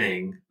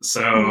spinning.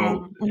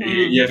 So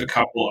you have a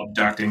couple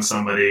abducting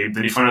somebody,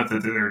 then you find out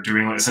that they're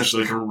doing like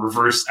essentially like a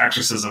reverse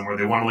exorcism where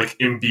they want to like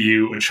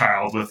imbue a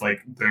child with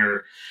like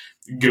their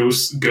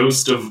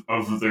ghost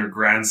of their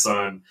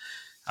grandson.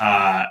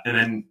 And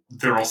then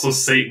they're also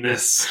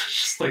Satanists.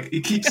 Just like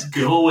it keeps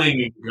going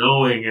and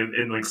going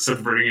and like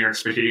subverting your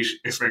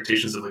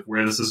expectations of like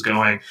where this is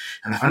going.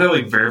 And I find it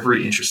like very,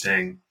 very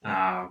interesting.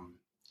 Yeah,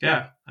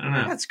 I don't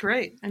know. That's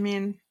great. I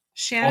mean,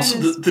 Shannon also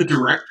the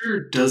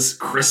director does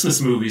Christmas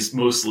movies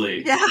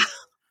mostly. Yeah.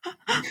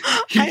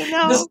 I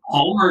know. This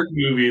Hallmark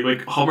movie,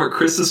 like Hallmark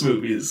Christmas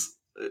movies,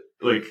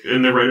 like,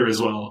 and the writer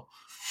as well.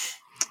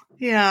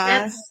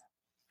 Yeah.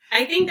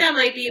 I think that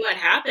might be what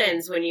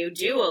happens when you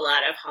do a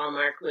lot of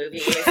Hallmark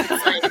movies.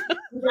 It's like,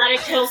 you gotta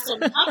kill some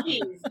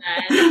puppies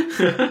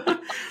then.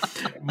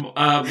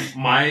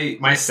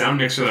 My sound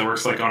mixer that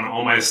works like on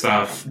all my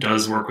stuff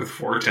does work with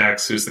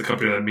Vortex, who's the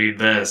company that made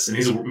this, and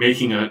he's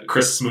making a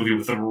Christmas movie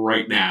with them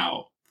right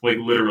now. Like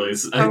literally, I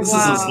think this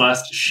is his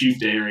last shoot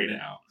day right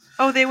now.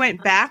 Oh, they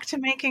went back to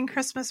making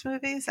Christmas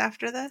movies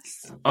after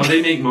this? Oh,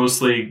 they make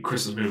mostly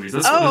Christmas movies.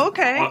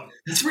 Okay.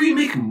 That's where you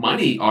make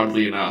money,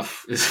 oddly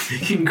enough, is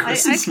making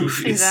Christmas movies.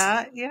 I can see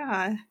that,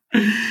 yeah.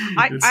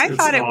 I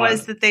thought it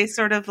was that they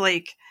sort of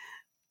like,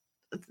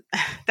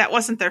 that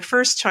wasn't their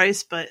first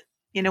choice, but,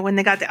 you know, when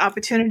they got the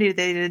opportunity,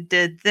 they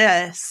did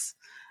this.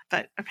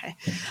 But, okay.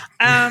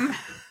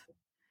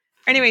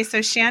 Anyway,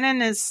 so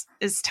Shannon is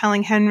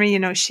telling Henry, you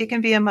know, she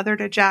can be a mother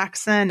to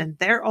Jackson, and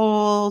they're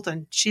old,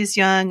 and she's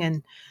young,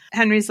 and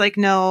Henry's like,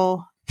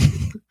 no,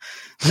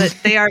 that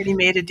they already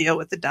made a deal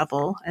with the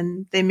devil,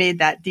 and they made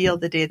that deal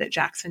the day that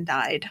Jackson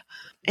died.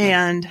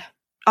 And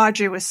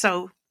Audrey was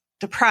so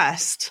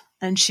depressed,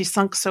 and she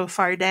sunk so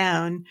far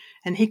down,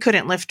 and he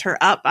couldn't lift her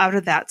up out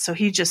of that, so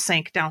he just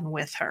sank down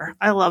with her.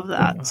 I love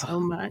that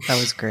so much. That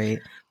was great.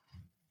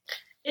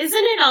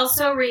 Isn't it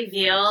also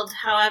revealed,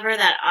 however,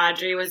 that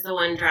Audrey was the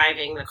one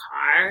driving the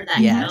car that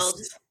killed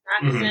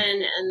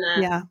Jackson?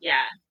 And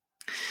yeah.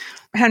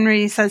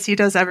 Henry says he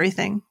does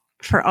everything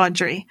for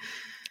Audrey.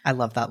 I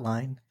love that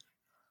line.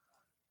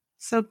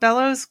 So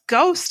Bellow's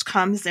ghost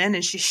comes in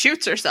and she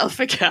shoots herself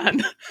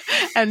again.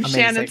 And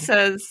Amazing. Shannon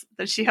says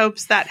that she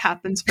hopes that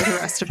happens for the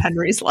rest of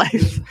Henry's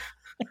life.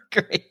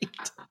 Great.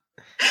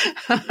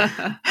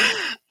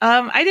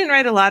 I didn't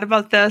write a lot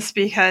about this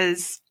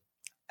because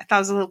I thought it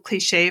was a little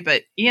cliche,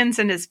 but Ian's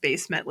in his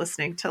basement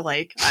listening to,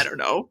 like, I don't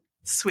know,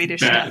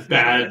 Swedish death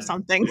metal or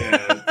something.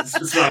 Yeah,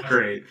 it's not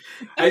great.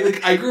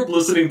 I grew up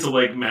listening to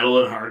like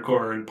metal and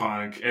hardcore and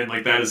punk, and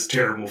like that is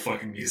terrible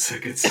fucking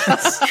music. It's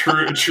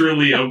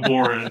truly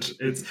abhorrent.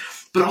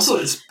 But also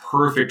it's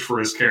perfect for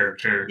his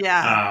character.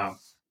 Yeah,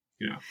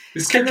 you know,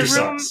 his character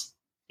sucks.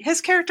 His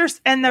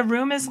characters, and the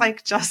room is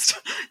like just,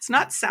 it's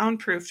not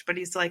soundproofed, but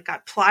he's like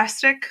got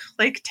plastic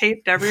like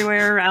taped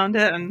everywhere around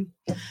it, and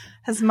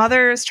his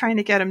mother is trying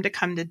to get him to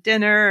come to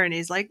dinner, and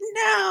he's like,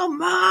 "No,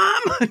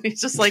 Mom!" And he's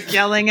just like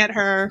yelling at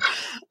her.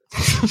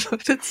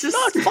 It's just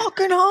not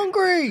fucking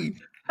hungry.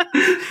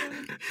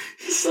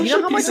 You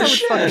know how much I would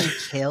fucking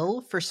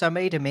kill for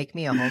somebody to make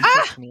me a home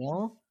cooked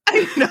meal?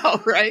 I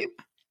know, right?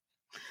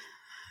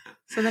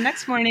 So the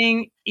next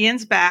morning,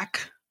 Ian's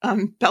back.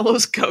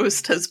 Bellow's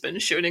ghost has been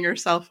shooting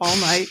herself all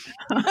night.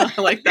 I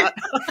like that.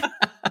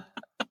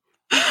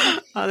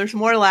 There's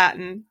more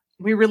Latin.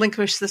 We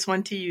relinquish this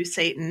one to you,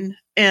 Satan.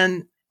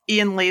 And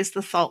Ian lays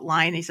the salt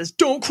line. He says,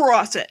 "Don't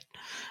cross it."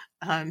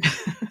 And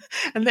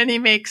then he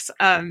makes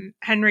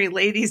Henry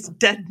lay these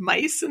dead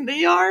mice in the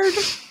yard.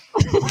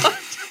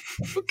 What?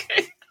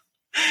 Okay.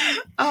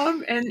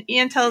 And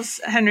Ian tells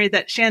Henry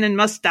that Shannon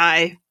must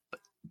die,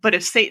 but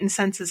if Satan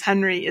senses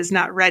Henry is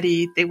not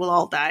ready, they will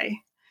all die.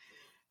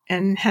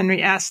 And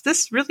Henry asks,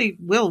 "This really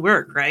will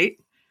work, right?"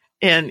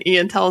 And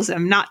Ian tells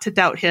him not to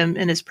doubt him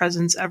in his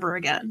presence ever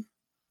again.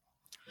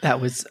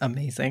 That was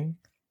amazing.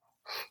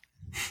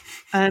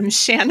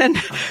 Shannon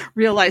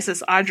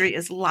realizes Audrey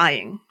is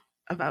lying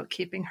about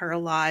keeping her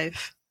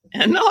alive.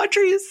 And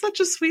Audrey is such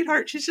a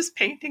sweetheart. She's just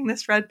painting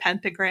this red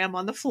pentagram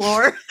on the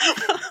floor.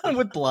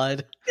 With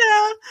blood.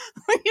 Yeah.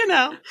 You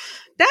know,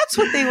 that's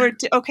what they were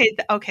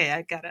Okay,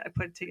 I got it. I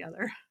put it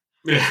together.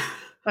 Yeah.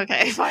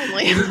 Okay,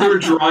 finally. They were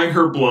drawing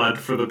her blood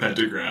for the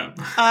pentagram.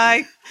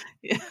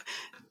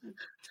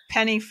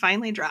 penny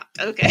finally dropped.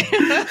 Okay.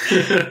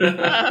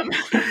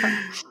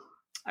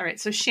 All right,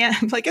 so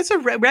Shannon, like, it's a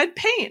red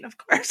paint, of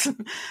course. All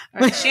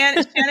right,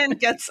 Shannon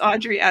gets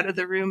Audrey out of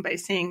the room by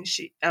saying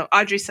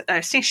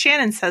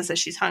Shannon says that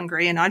she's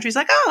hungry, and Audrey's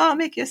like, "Oh, I'll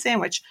make you a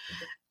sandwich."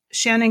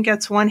 Shannon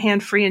gets one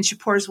hand free, and she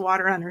pours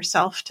water on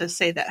herself to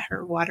say that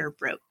her water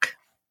broke.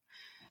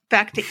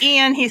 Back to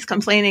Ian, he's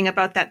complaining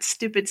about that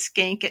stupid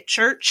skank at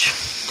church,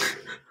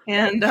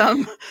 and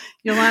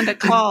Yolanda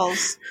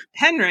calls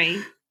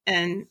Henry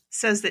and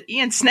says that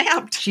Ian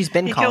snapped. She's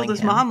been he calling killed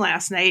his him. mom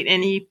last night,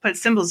 and he put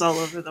symbols all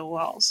over the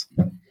walls.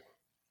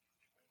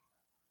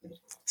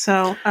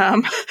 So,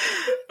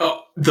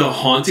 the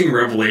haunting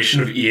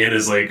revelation of Ian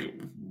is like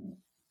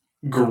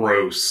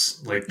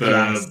gross. Like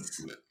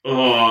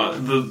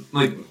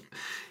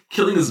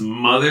killing his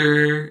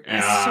mother.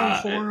 It's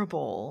so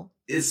horrible.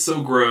 It's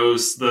so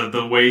gross.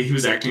 The way he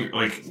was acting,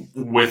 like,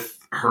 with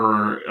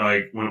her,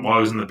 like, while I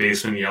was in the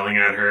basement yelling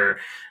at her.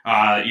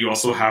 You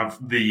also have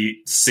the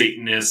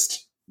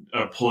Satanist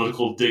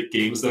political dick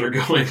games that are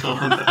going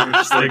on that are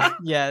just like,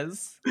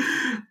 yes,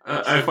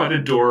 I find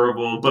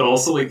adorable, but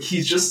also, like,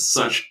 he's just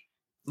such,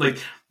 like,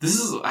 this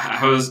is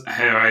how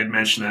I had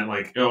mentioned that,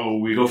 like, oh,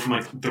 we go from,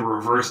 like, the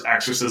reverse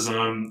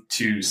exorcism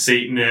to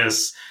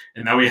Satanists,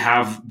 and now we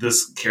have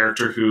this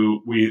character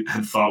who we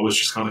had thought was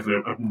just kind of like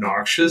an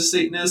obnoxious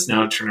Satanist.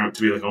 Now it turned out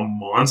to be like a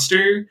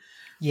monster.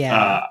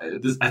 Yeah.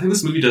 I think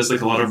this movie does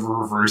like a lot of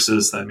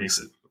reverses that makes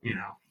it,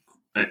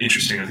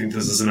 interesting. I think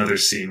this is another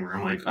scene where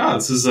I'm like, oh,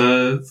 this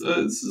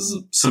is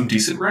some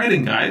decent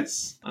writing,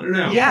 guys. I don't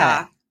know.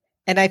 Yeah.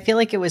 And I feel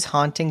like it was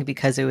haunting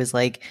because it was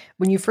like,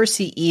 when you first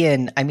see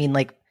Ian, I mean,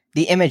 like,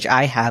 the image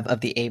I have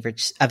of the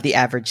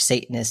average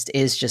Satanist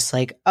is just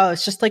like, oh,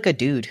 it's just like a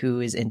dude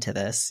who is into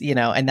this,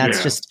 and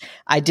that's just,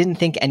 I didn't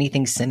think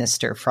anything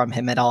sinister from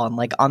him at all. And,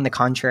 like, on the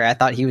contrary, I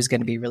thought he was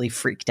going to be really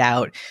freaked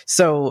out.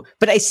 So,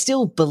 but I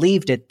still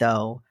believed it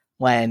though,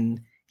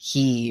 when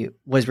he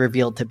was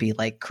revealed to be,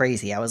 like,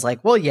 crazy. I was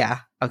like, well, yeah,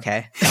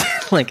 okay.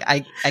 Like,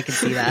 I can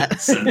see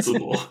that.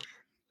 Sensible.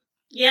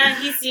 Yeah,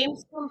 he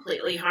seems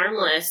completely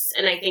harmless.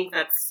 And I think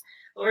that's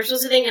what we're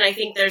supposed to think. And I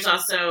think there's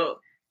also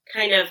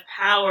kind of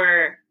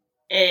power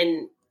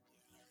in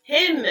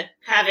him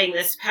having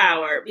this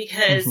power,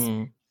 because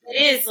it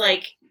is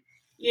like,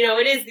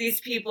 it is these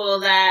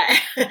people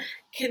that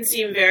can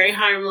seem very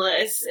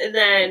harmless, and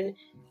then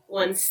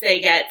once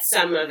they get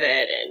some of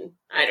it, and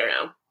I don't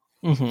know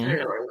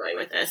where I'm going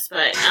with this,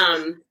 but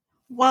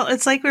well,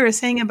 it's like we were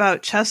saying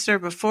about Chester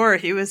before.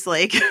 He was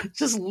like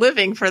just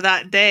living for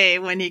that day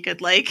when he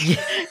could, like,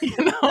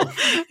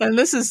 and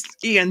this is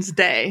Ian's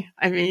day.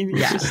 I mean,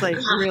 he's just like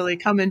really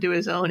come into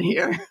his own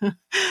here.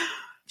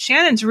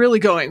 Shannon's really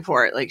going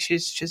for it. Like,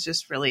 she's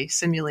just really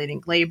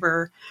simulating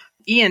labor.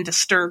 Ian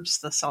disturbs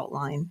the salt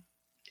line,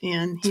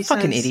 and he's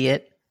fucking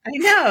idiot. I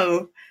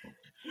know,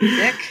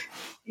 Dick.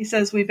 He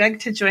says, "We beg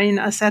to join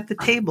us at the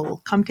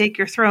table. Come take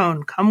your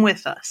throne. Come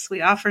with us.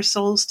 We offer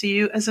souls to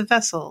you as a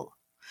vessel."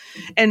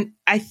 And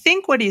I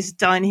think what he's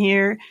done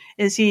here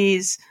is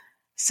he's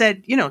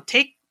said,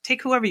 take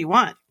whoever you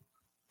want,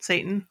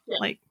 Satan. Yeah.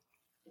 Like,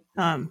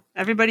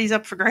 everybody's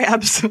up for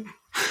grabs.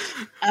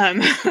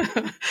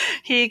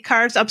 He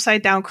carves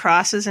upside down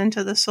crosses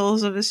into the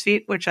soles of his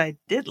feet, which I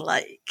did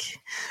like.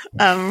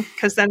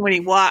 Because then when he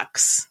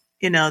walks,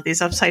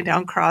 these upside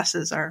down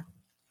crosses are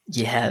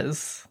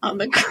on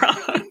the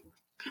ground.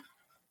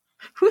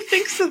 Who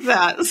thinks of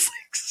that? It's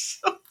like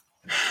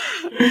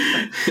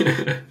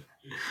so...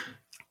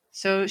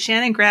 So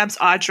Shannon grabs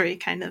Audrey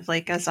kind of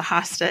like as a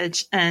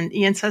hostage, and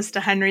Ian says to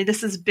Henry,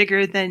 "This is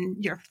bigger than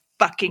your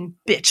fucking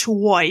bitch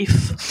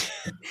wife."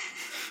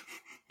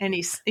 And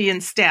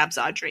Ian stabs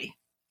Audrey.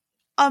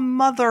 A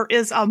mother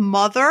is a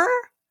mother?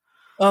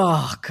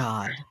 Oh,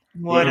 God.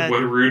 What a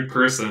rude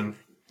person.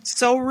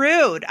 So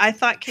rude. I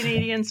thought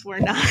Canadians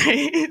were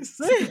nice.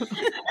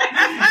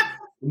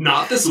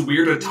 Not this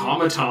weird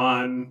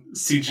automaton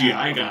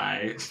CGI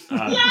guy.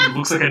 He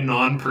looks like a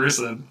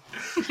non-person.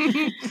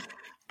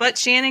 But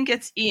Shannon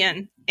gets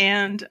Ian,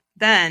 and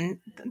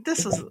then,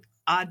 this is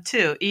odd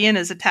too, Ian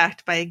is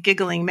attacked by a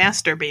giggling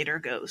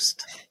masturbator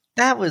ghost.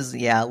 That was,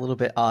 a little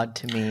bit odd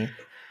to me.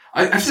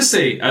 I have to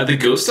say, the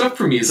ghost stuff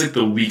for me is like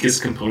the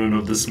weakest component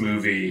of this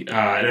movie. And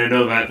I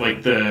know that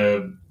like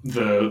the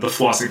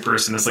flossing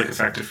person is like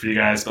effective for you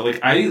guys, but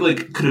like I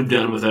like could have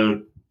done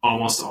without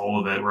almost all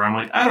of it, where I'm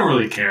like, I don't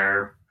really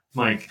care.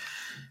 Like,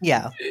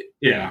 yeah.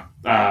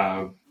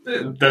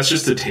 That's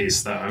just a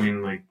taste though. I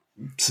mean, like,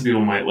 some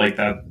people might like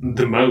that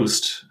the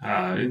most.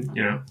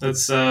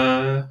 That's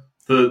the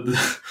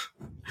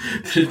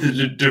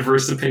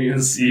diverse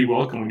opinions you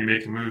welcome when you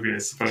make a movie, I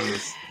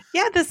suppose.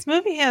 Yeah, this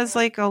movie has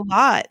like a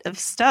lot of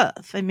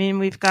stuff. I mean,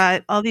 we've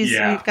got all these.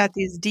 Yeah. We've got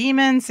these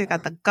demons. We've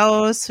got the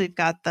ghosts. We've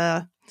got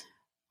the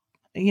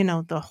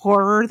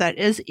horror that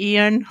is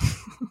Ian.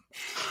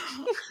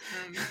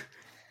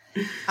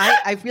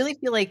 I really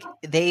feel like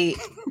the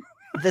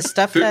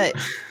stuff that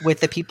with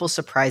the people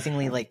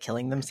surprisingly like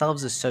killing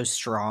themselves is so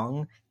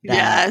strong. That,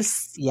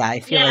 yes. Yeah, I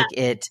feel like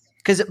it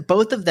because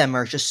both of them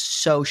are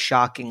just so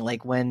shocking.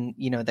 Like when,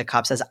 the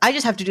cop says, I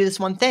just have to do this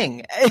one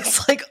thing.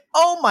 It's like,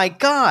 oh my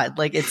God,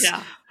 like it's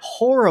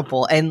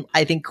horrible. And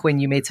I think Quinn,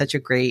 you made such a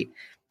great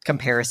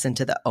comparison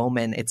to The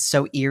Omen. It's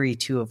so eerie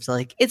too. Of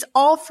like, it's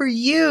all for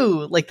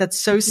you. Like that's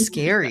so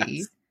scary.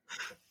 Yes.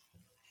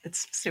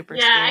 It's super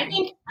scary. I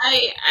think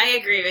I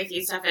agree with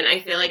you, Stefan. I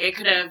feel like I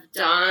could have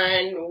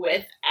done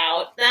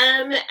without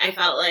them. I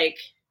felt like,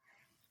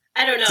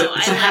 I don't know.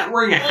 It's a hat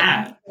wearing a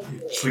hat.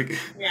 It's like,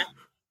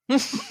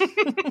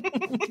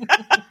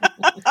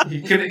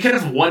 you can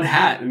have one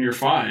hat and you're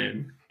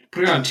fine.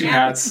 Putting on two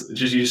hats, you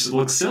just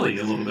look silly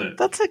a little bit.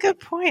 That's a good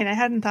point. I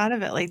hadn't thought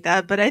of it like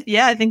that, but I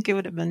think it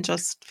would have been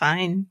just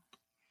fine.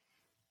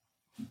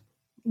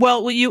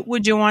 Well,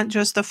 would you want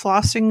just the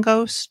flossing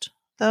ghost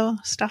though,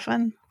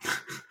 Stefan?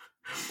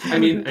 I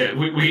mean,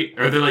 we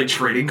are there like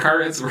trading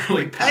cards? We're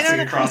like passing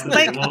across the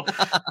table.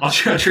 I'll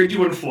trade you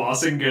one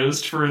flossing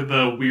ghost for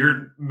the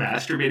weird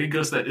masturbating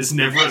ghost that is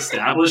never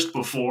established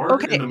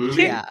before in the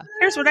movie.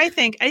 Here's what I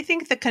think. I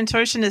think the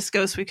contortionist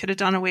ghost we could have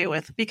done away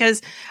with,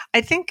 because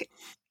I think,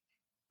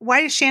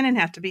 why does Shannon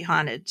have to be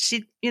haunted?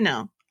 She,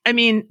 I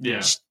mean,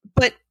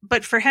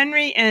 but for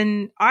Henry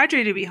and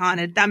Audrey to be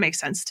haunted, that makes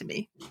sense to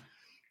me.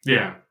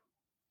 Yeah.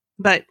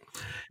 But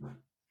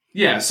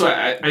yeah, so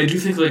I do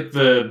think like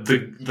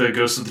the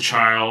ghost of the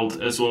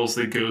child as well as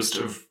the ghost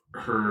of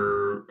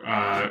her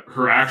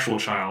actual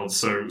child,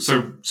 so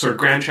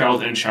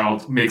grandchild and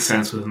child makes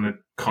sense within the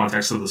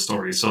context of the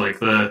story. So like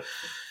the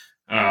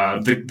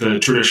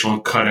traditional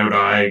cutout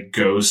eye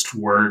ghost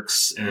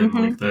works, and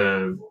like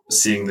the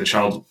seeing the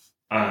child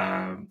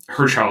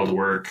her child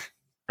work,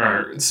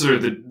 or sort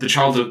of the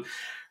child of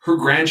her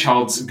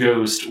grandchild's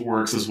ghost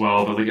works as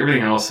well, but like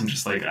everything else I'm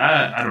just like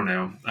I don't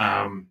know.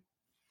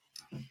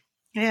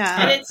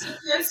 And it's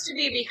supposed to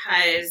be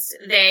because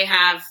they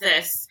have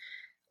this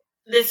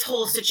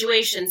whole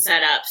situation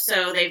set up,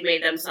 so they've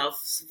made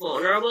themselves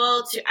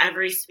vulnerable to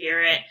every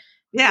spirit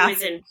who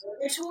is in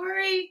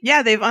purgatory.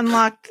 Yeah, they've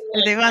unlocked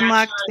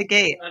the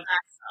gate.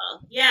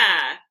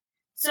 Yeah.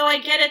 So I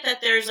get it that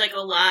there's like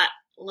a lot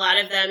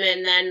of them,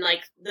 and then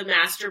like the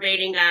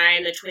masturbating guy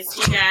and the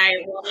twisty guy,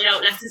 well, they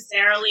don't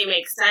necessarily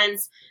make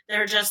sense.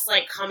 They're just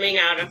like coming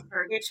out of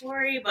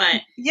purgatory,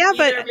 but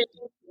but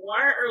more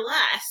or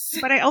less.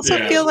 But I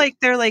also feel like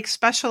they're like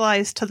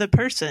specialized to the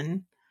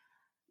person,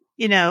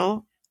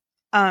 Well,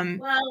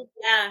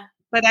 yeah.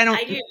 But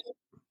I do.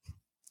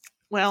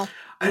 Well,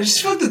 I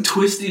just feel like the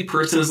twisty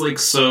person is like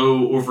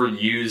so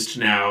overused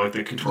now, like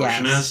the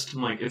contortionist. Yes.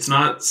 I'm like, it's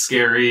not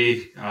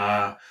scary.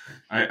 I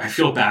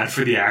feel bad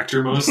for the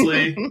actor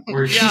mostly.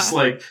 Where he's just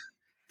like,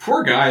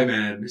 poor guy,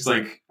 man. He's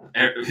like,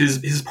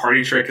 his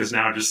party trick is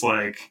now just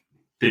like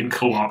been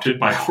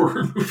co-opted by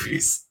horror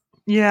movies.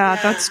 Yeah,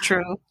 that's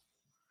true.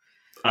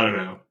 I don't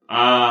know.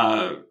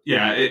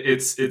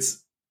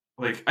 It's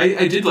like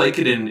I did like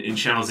it in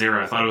Channel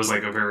Zero. I thought it was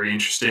like a very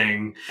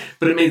interesting,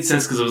 but it made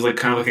sense because it was like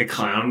kind of like a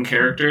clown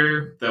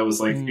character that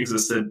was like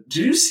existed.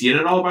 Did you see it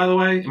at all? By the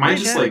way, am I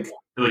just like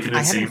an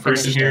insane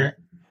person here?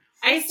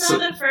 I saw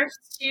the first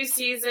 2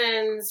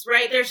 seasons.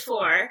 Right, there's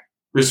 4.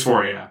 There's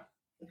 4, yeah.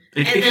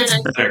 And then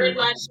I started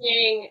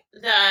watching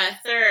the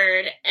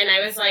 3rd, and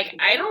I was like,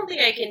 I don't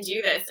think I can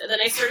do this. And then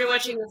I started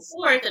watching the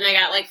 4th, and I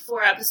got like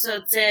 4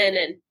 episodes in,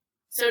 and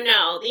so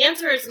no. The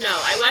answer is no.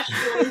 I watched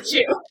 1 and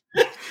 2.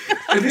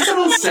 These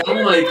don't sound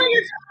like what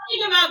you're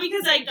talking about,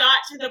 because I got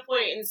to the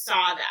point and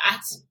saw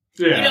that.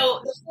 Yeah.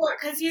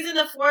 Because he's in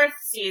the 4th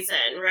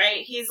season,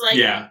 right? He's like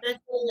the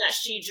thing that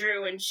she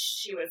drew when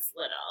she was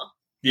little.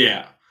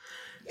 Yeah.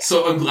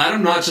 So I'm glad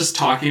I'm not just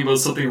talking about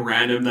something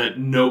random that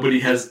nobody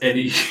has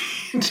any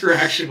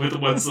interaction with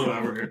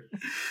whatsoever.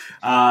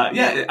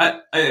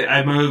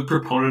 I'm a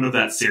proponent of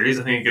that series.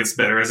 I think it gets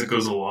better as it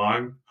goes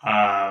along.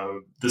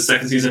 The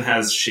 2nd season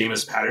has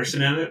Seamus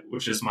Patterson in it,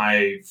 which is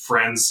my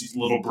friend's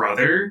little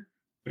brother,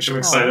 which I'm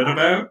excited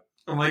about.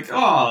 I'm like,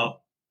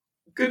 oh,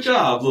 good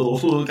job,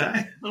 little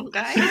guy. Little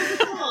guy.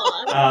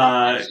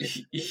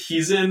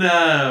 He's in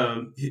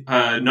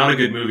not a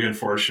good movie,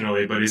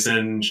 unfortunately, but he's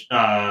in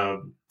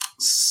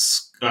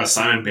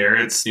Simon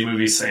Barrett's new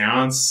movie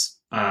Seance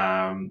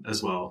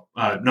as well.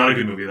 Not a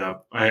good movie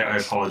though. I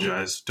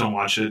apologize. Don't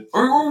watch it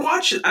or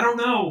watch it. I don't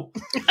know.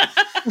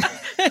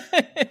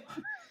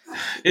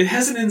 It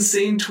has an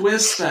insane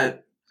twist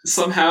that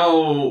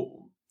somehow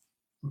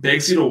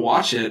begs you to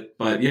watch it,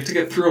 but you have to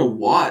get through a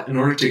lot in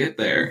order to get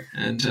there.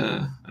 And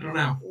I don't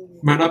know.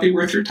 Might not be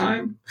worth your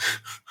time.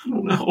 I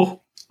don't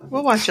know.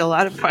 We'll watch a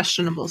lot of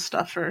questionable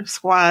stuff for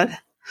Squad.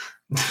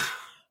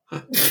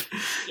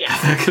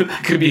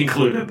 That could be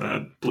included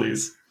then,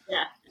 please.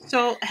 Yeah.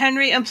 So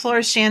Henry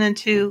implores Shannon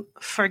to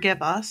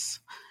forgive us,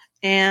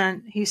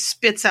 and he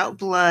spits out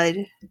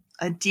blood.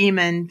 A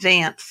demon,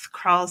 Vanth,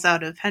 crawls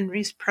out of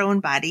Henry's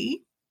prone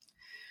body.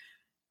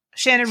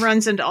 Shannon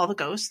runs into all the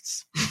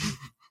ghosts.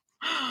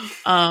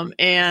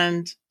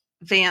 And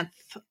Vanth,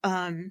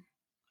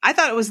 I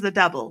thought it was the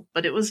devil,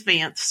 but it was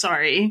Vanth,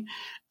 sorry,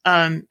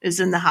 is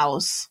in the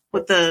house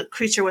with the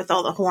creature with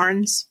all the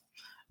horns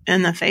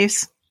in the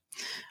face.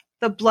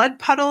 The blood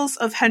puddles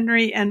of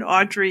Henry and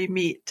Audrey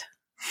meet.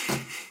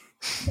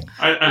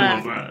 I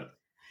love that.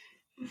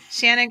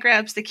 Shannon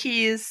grabs the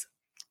keys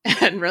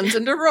and runs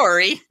into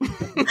Rory.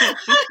 I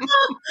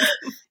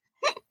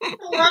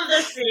love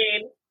this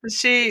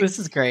scene. This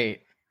is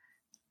great.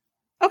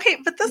 Okay,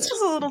 but this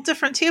was a little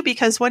different too,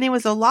 because when he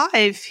was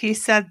alive, he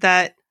said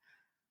that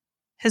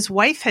his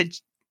wife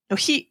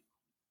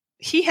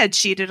he had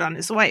cheated on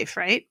his wife,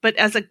 right? But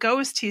as a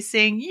ghost, he's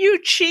saying,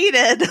 "You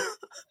cheated,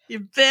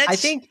 you bitch."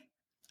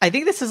 I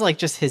think this is like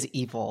just his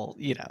evil,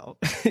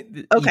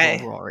 Okay.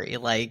 Evil Rory,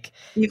 like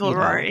evil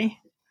Rory.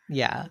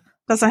 Yeah,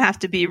 doesn't have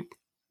to be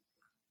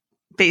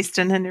based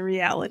in any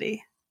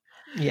reality.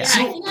 Yeah,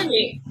 I think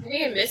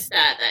I missed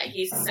that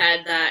he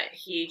said that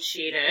he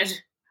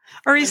cheated.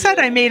 Or he said,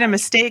 I made a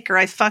mistake, or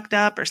I fucked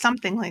up, or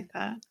something like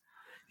that.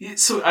 Yeah,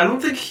 so I don't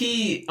think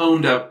he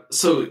owned up.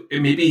 So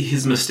maybe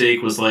his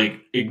mistake was like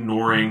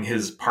ignoring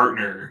his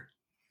partner,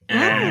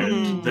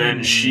 and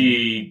then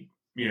she,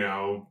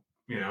 yeah,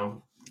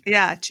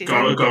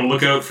 gotta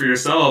look out for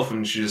yourself,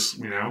 and she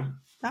just,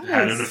 had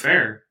an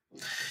affair.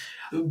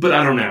 But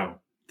I don't know.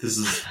 This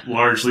is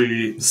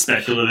largely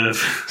speculative,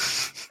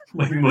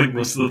 like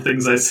most of the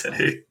things I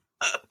say.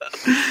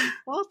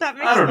 Well, that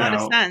makes a lot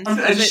of sense.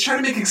 I just try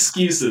to make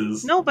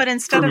excuses. No, but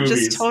instead of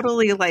just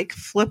totally like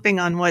flipping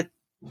on what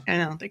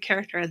the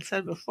character had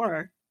said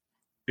before.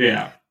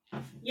 Yeah.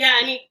 Yeah,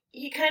 and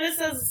he kind of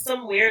says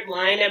some weird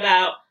line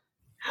about,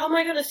 how am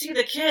I going to see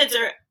the kids?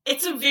 Or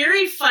it's a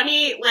very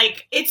funny,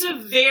 like, it's a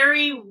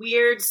very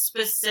weird,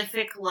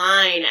 specific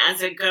line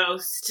as a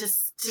ghost to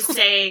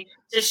say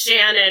to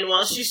Shannon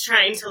while she's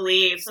trying to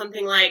leave.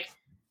 Something like,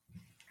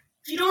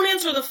 if you don't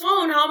answer the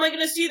phone, how am I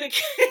going to see the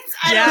kids?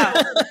 I don't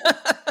know.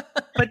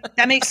 But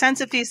that makes sense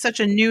if he's such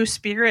a new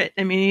spirit.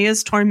 I mean, he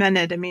is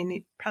tormented. I mean,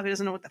 he probably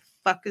doesn't know what the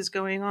fuck is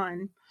going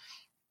on.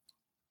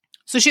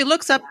 So she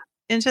looks up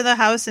into the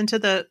house, into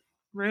the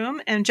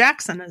room, and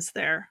Jackson is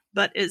there,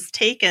 but is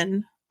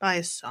taken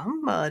by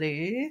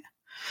somebody.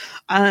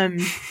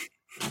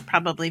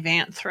 Probably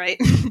Vanth, right?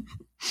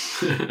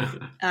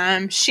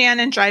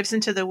 Shannon drives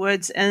into the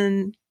woods,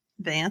 and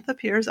Vanth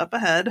appears up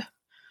ahead,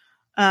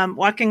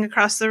 walking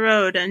across the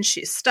road, and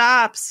she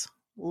stops,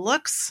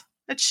 looks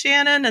at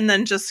Shannon, and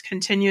then just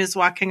continues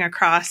walking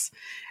across,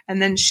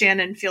 and then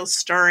Shannon feels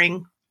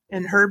stirring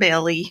in her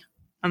belly,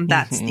 and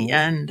that's the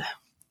end.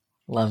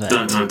 Love it.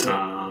 Dun, dun,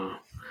 dun.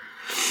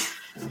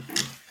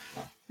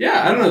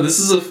 Yeah, I don't know. This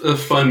is a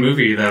fun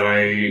movie that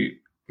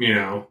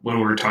when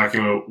we were talking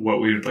about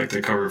what we would like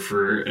to cover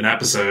for an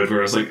episode, where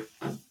I was like,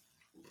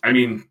 I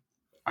mean,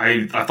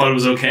 I thought it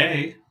was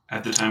okay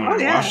at the time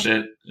when I watched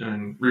it,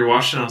 and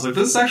rewatched it, and I was like,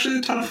 this is actually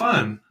a ton of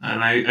fun,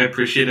 and I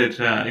appreciate it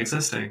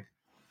existing.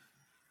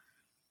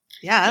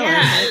 Yeah, I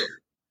liked it.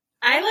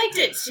 I liked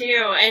it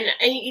too, and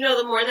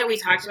the more that we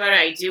talked about it,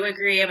 I do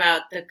agree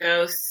about the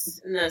ghosts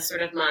and the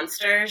sort of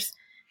monsters,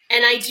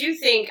 and I do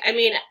think,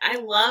 I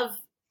love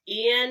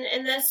Ian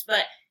in this,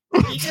 but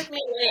he took me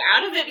way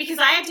out of it because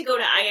I had to go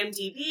to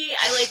IMDb.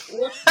 I looked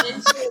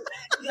into it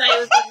because I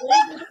was like,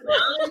 what is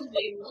this? Do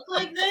they look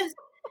like this?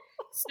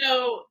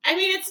 So,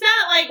 it's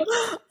not like,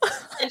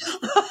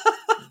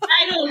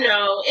 I don't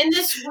know, in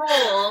this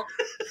role,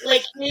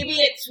 like, maybe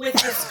it's with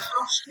his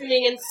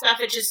costuming and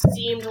stuff, it just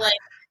seemed like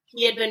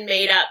he had been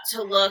made up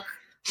to look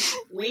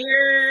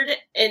weird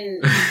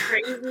and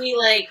crazy,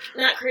 like,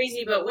 not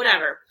crazy, but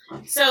whatever.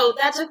 So,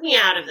 that took me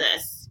out of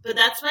this. But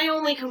that's my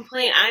only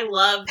complaint. I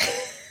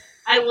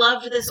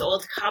loved this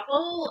old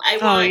couple. I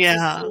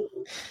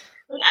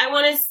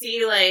want to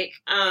see like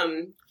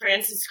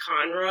Frances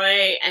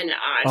Conroy and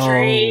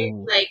Audrey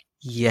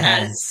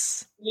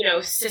yes,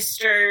 as,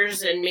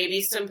 sisters, and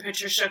maybe some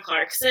Patricia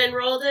Clarkson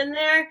rolled in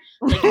there.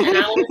 Like, and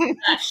I want to see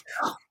that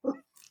show.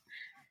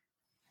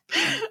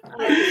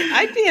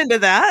 I'd be into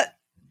that.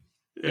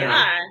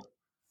 Yeah.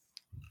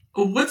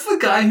 What's the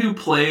guy who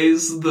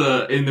plays in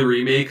the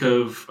remake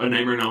of A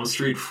Nightmare on Elm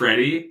Street,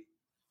 Freddy?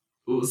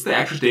 What's the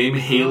actor's name?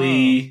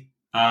 Haley.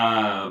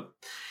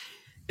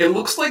 It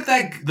looks like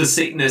that the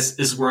Satanist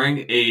is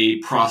wearing a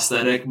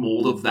prosthetic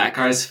mold of that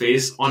guy's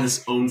face on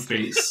his own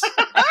face.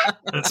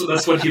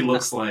 That's what he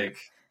looks like.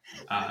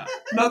 Not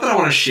that I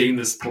want to shame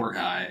this poor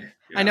guy.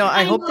 I know.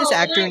 I hope this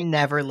actor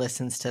never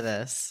listens to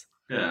this.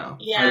 Yeah.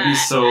 I'd be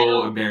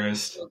so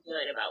embarrassed. I don't feel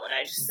good about what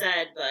I just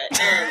said,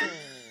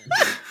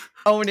 but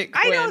own it,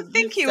 Quinn. I don't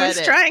think he was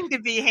trying to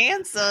be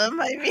handsome.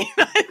 I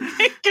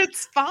think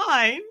it's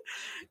fine.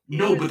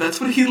 No, but that's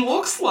what he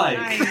looks like.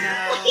 I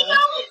know.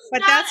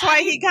 But that's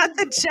why he got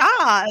the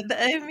job.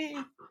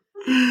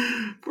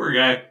 Poor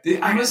guy.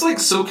 I was like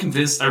so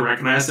convinced I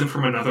recognized him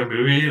from another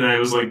movie, and I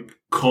was like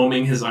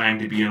combing his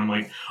IMDb, and I'm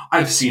like,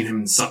 I've seen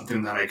him in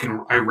something that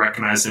I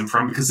recognize him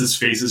from, because his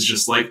face is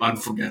just like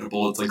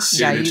unforgettable. It's like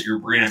seared into your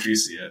brain after you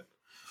see it.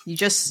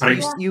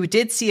 You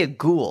did see a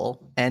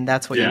ghoul, and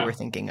that's what you were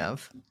thinking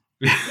of.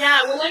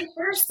 Yeah, when I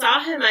first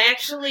saw him, I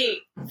actually,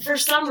 for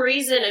some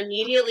reason,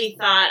 immediately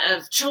thought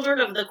of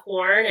Children of the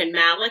Corn and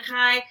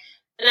Malachi.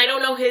 And I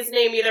don't know his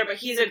name either, but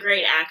he's a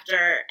great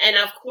actor. And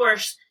of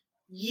course,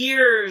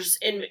 years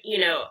in,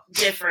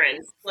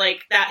 difference.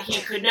 Like, that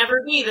he could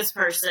never be this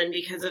person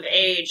because of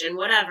age and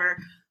whatever.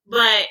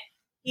 but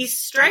he's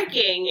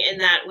striking in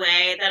that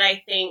way that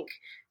I think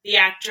the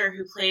actor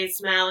who plays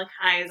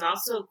Malachi is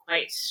also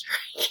quite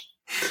striking.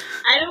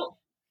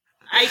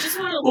 I just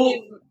want to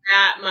leave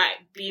that might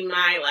be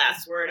my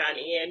last word on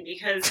Ian,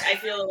 because I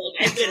feel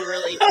like I've been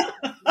really,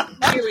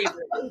 really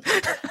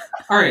rude.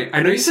 All right,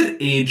 I know you said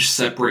age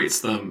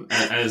separates them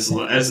as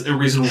a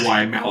reason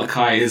why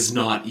Malachi is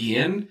not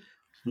Ian.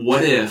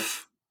 What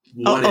if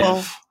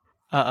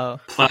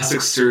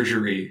plastic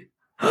surgery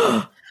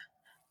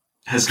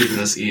has given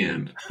us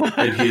Ian,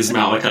 and he is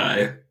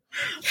Malachi?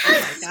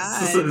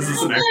 Is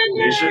this an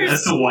explanation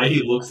as to why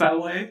he looks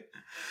that way?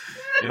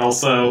 And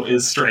also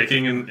is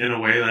striking in a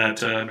way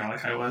that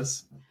Malachi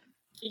was?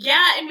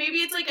 Yeah, and maybe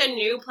it's like a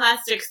new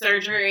plastic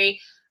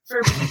surgery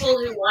for people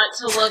who want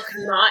to look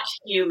not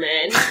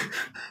human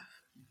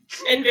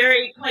and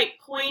very quite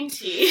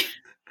pointy.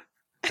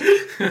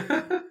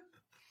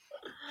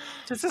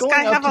 Does this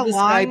guy have a long...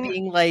 guy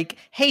being like,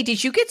 hey,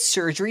 did you get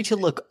surgery to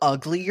look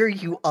uglier,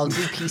 you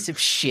ugly piece of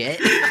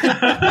shit?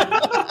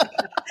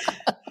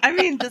 I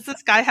mean, does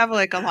this guy have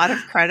like a lot of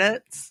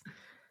credits?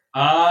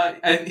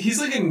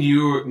 He's like a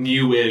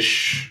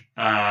newish.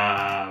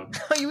 Are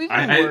you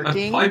even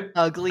working?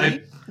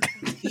 Ugly.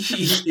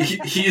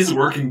 He is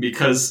working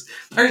because.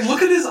 All right,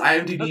 look at his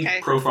IMDb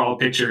profile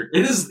picture.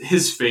 It is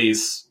his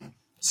face,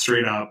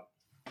 straight up.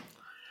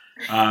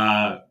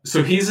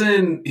 So he was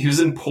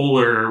in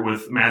Polar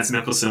with Mads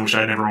Mikkelsen, which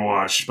I never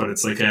watched, but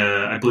it's like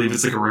I believe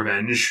it's like a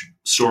revenge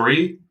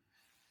story.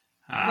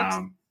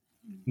 Not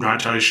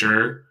entirely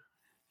sure.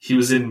 He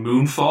was in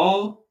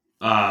Moonfall.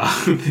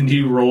 The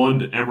new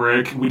Roland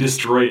Emmerich We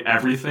Destroy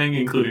Everything,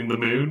 including the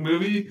Moon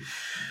movie.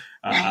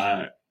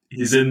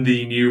 He's in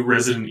the new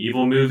Resident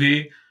Evil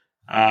movie.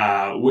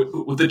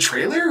 With the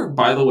trailer,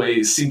 by the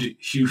way, seemed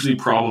hugely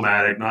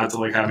problematic. Not to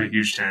like have a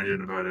huge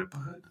tangent about it,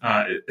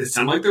 but it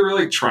sounded like they were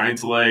like trying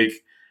to like.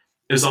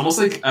 It was almost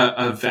like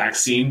a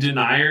vaccine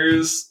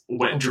deniers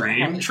wet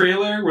dream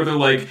trailer where they're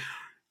like,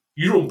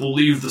 you don't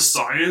believe the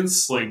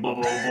science, like blah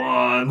blah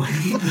blah. And,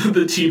 like,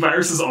 the T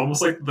virus is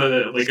almost like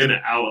an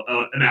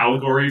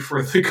allegory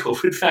for the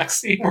COVID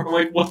vaccine. We're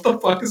like, what the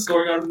fuck is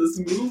going on in this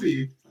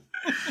movie?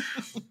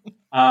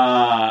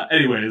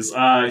 Anyways,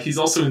 he's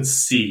also in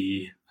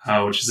C,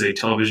 which is a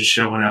television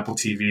show on Apple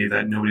TV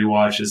that nobody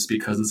watches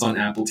because it's on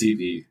Apple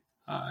TV.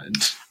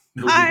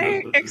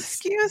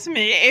 Excuse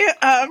me,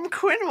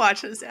 Quinn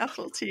watches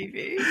Apple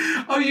TV.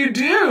 Oh, you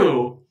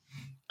do?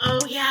 Oh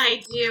yeah,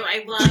 I do.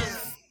 I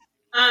love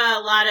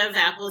a lot of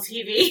Apple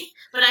TV,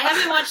 but I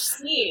haven't watched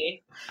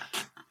C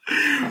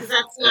because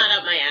that's not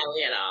up my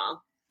alley at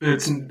all. I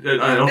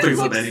don't think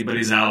it's up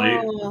anybody's alley.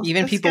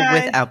 Even people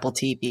with Apple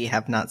TV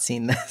have not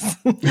seen this.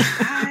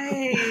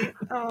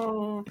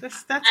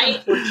 That's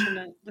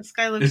unfortunate. This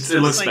guy looks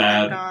it looks like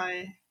bad. That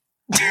guy.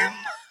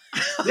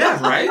 Yeah,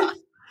 right?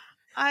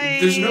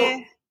 There's he's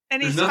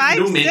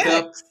 5'6".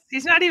 Makeup.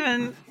 He's not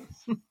even.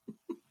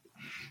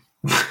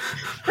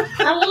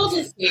 How old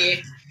is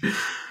he?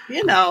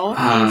 You know,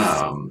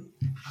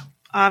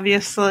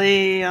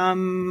 obviously, he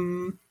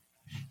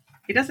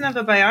doesn't have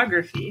a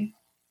biography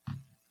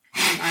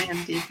on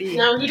IMDb.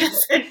 No, he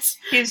doesn't.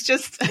 He's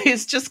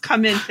just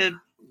come into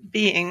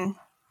being.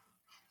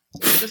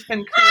 He's just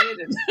been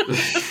created.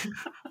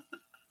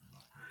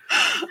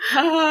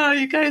 Oh,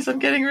 you guys, I'm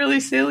getting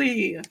really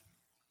silly.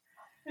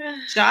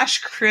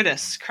 Josh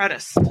Credis.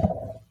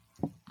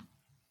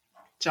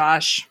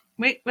 Josh,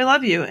 we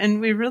love you, and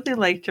we really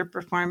liked your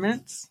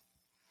performance.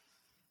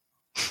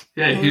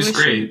 Yeah, he was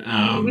great.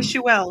 We wish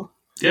you well.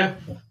 Yeah.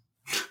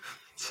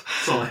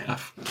 That's all I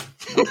have.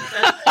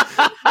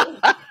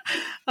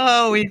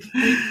 Oh, we've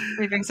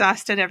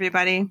exhausted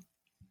everybody.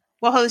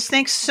 Well, host,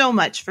 thanks so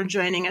much for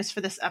joining us for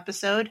this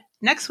episode.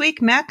 Next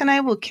week, Mac and I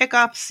will kick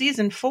off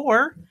season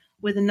 4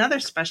 with another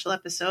special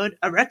episode,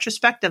 a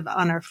retrospective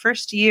on our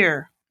first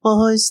year. Well,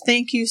 host,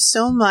 thank you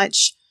so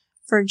much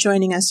for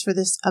joining us for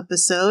this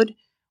episode.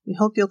 We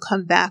hope you'll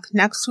come back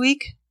next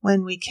week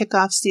when we kick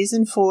off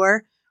season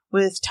 4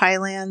 with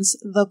Thailand's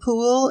The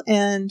Pool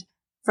and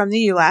from the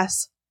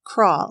U.S.,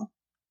 Crawl.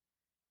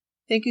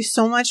 Thank you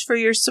so much for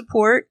your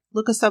support.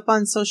 Look us up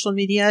on social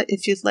media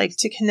if you'd like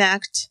to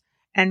connect.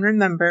 And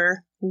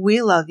remember,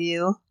 we love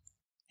you,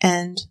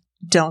 and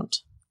don't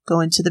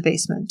go into the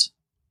basement.